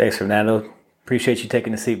 Thanks, Fernando. Appreciate you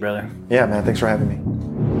taking the seat, brother. Yeah, man. Thanks for having me.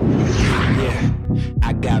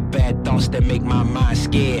 I got bad thoughts that make my mind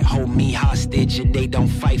scared. Hold me hostage and they don't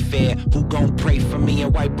fight fair. Who gon' pray for me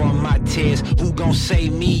and wipe on my tears? Who gon'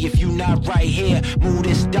 save me if you not right here? Move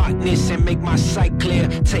this darkness and make my sight clear.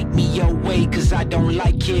 Take me your way cause I don't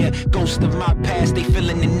like here. Ghosts of my past, they fill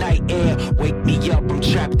in the night air. Wake me up, I'm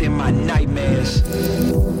trapped in my nightmares.